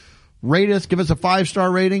 rate us, give us a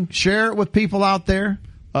 5-star rating, share it with people out there.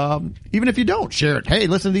 Even if you don't share it, hey,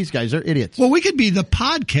 listen to these guys; they're idiots. Well, we could be the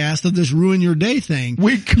podcast of this Ruin Your Day thing.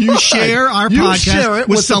 We could. You share our You podcast share it with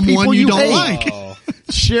with the someone people you you don't hate. like.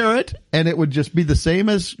 Share it, and it would just be the same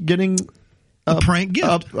as getting A prank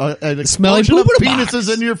gift. an Smelly explosion of poo-poo penises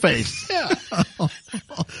box. in your face. Yeah.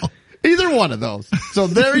 Either one of those. So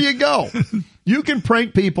there you go. You can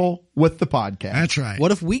prank people with the podcast. That's right.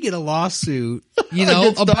 What if we get a lawsuit,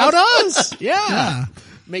 Against about us? us? Yeah. Yeah,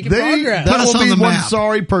 Making progress. Put That us will on be the one map.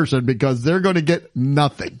 sorry person because they're going to get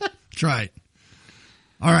nothing. that's right.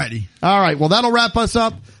 All righty. All right. Well, that'll wrap us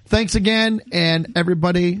up. Thanks again. And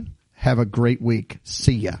everybody have a great week.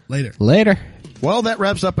 See ya. Later. Later. Well, that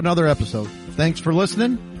wraps up another episode. Thanks for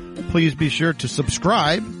listening. Please be sure to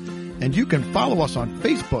subscribe, and you can follow us on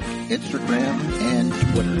Facebook, Instagram, and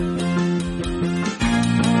Twitter.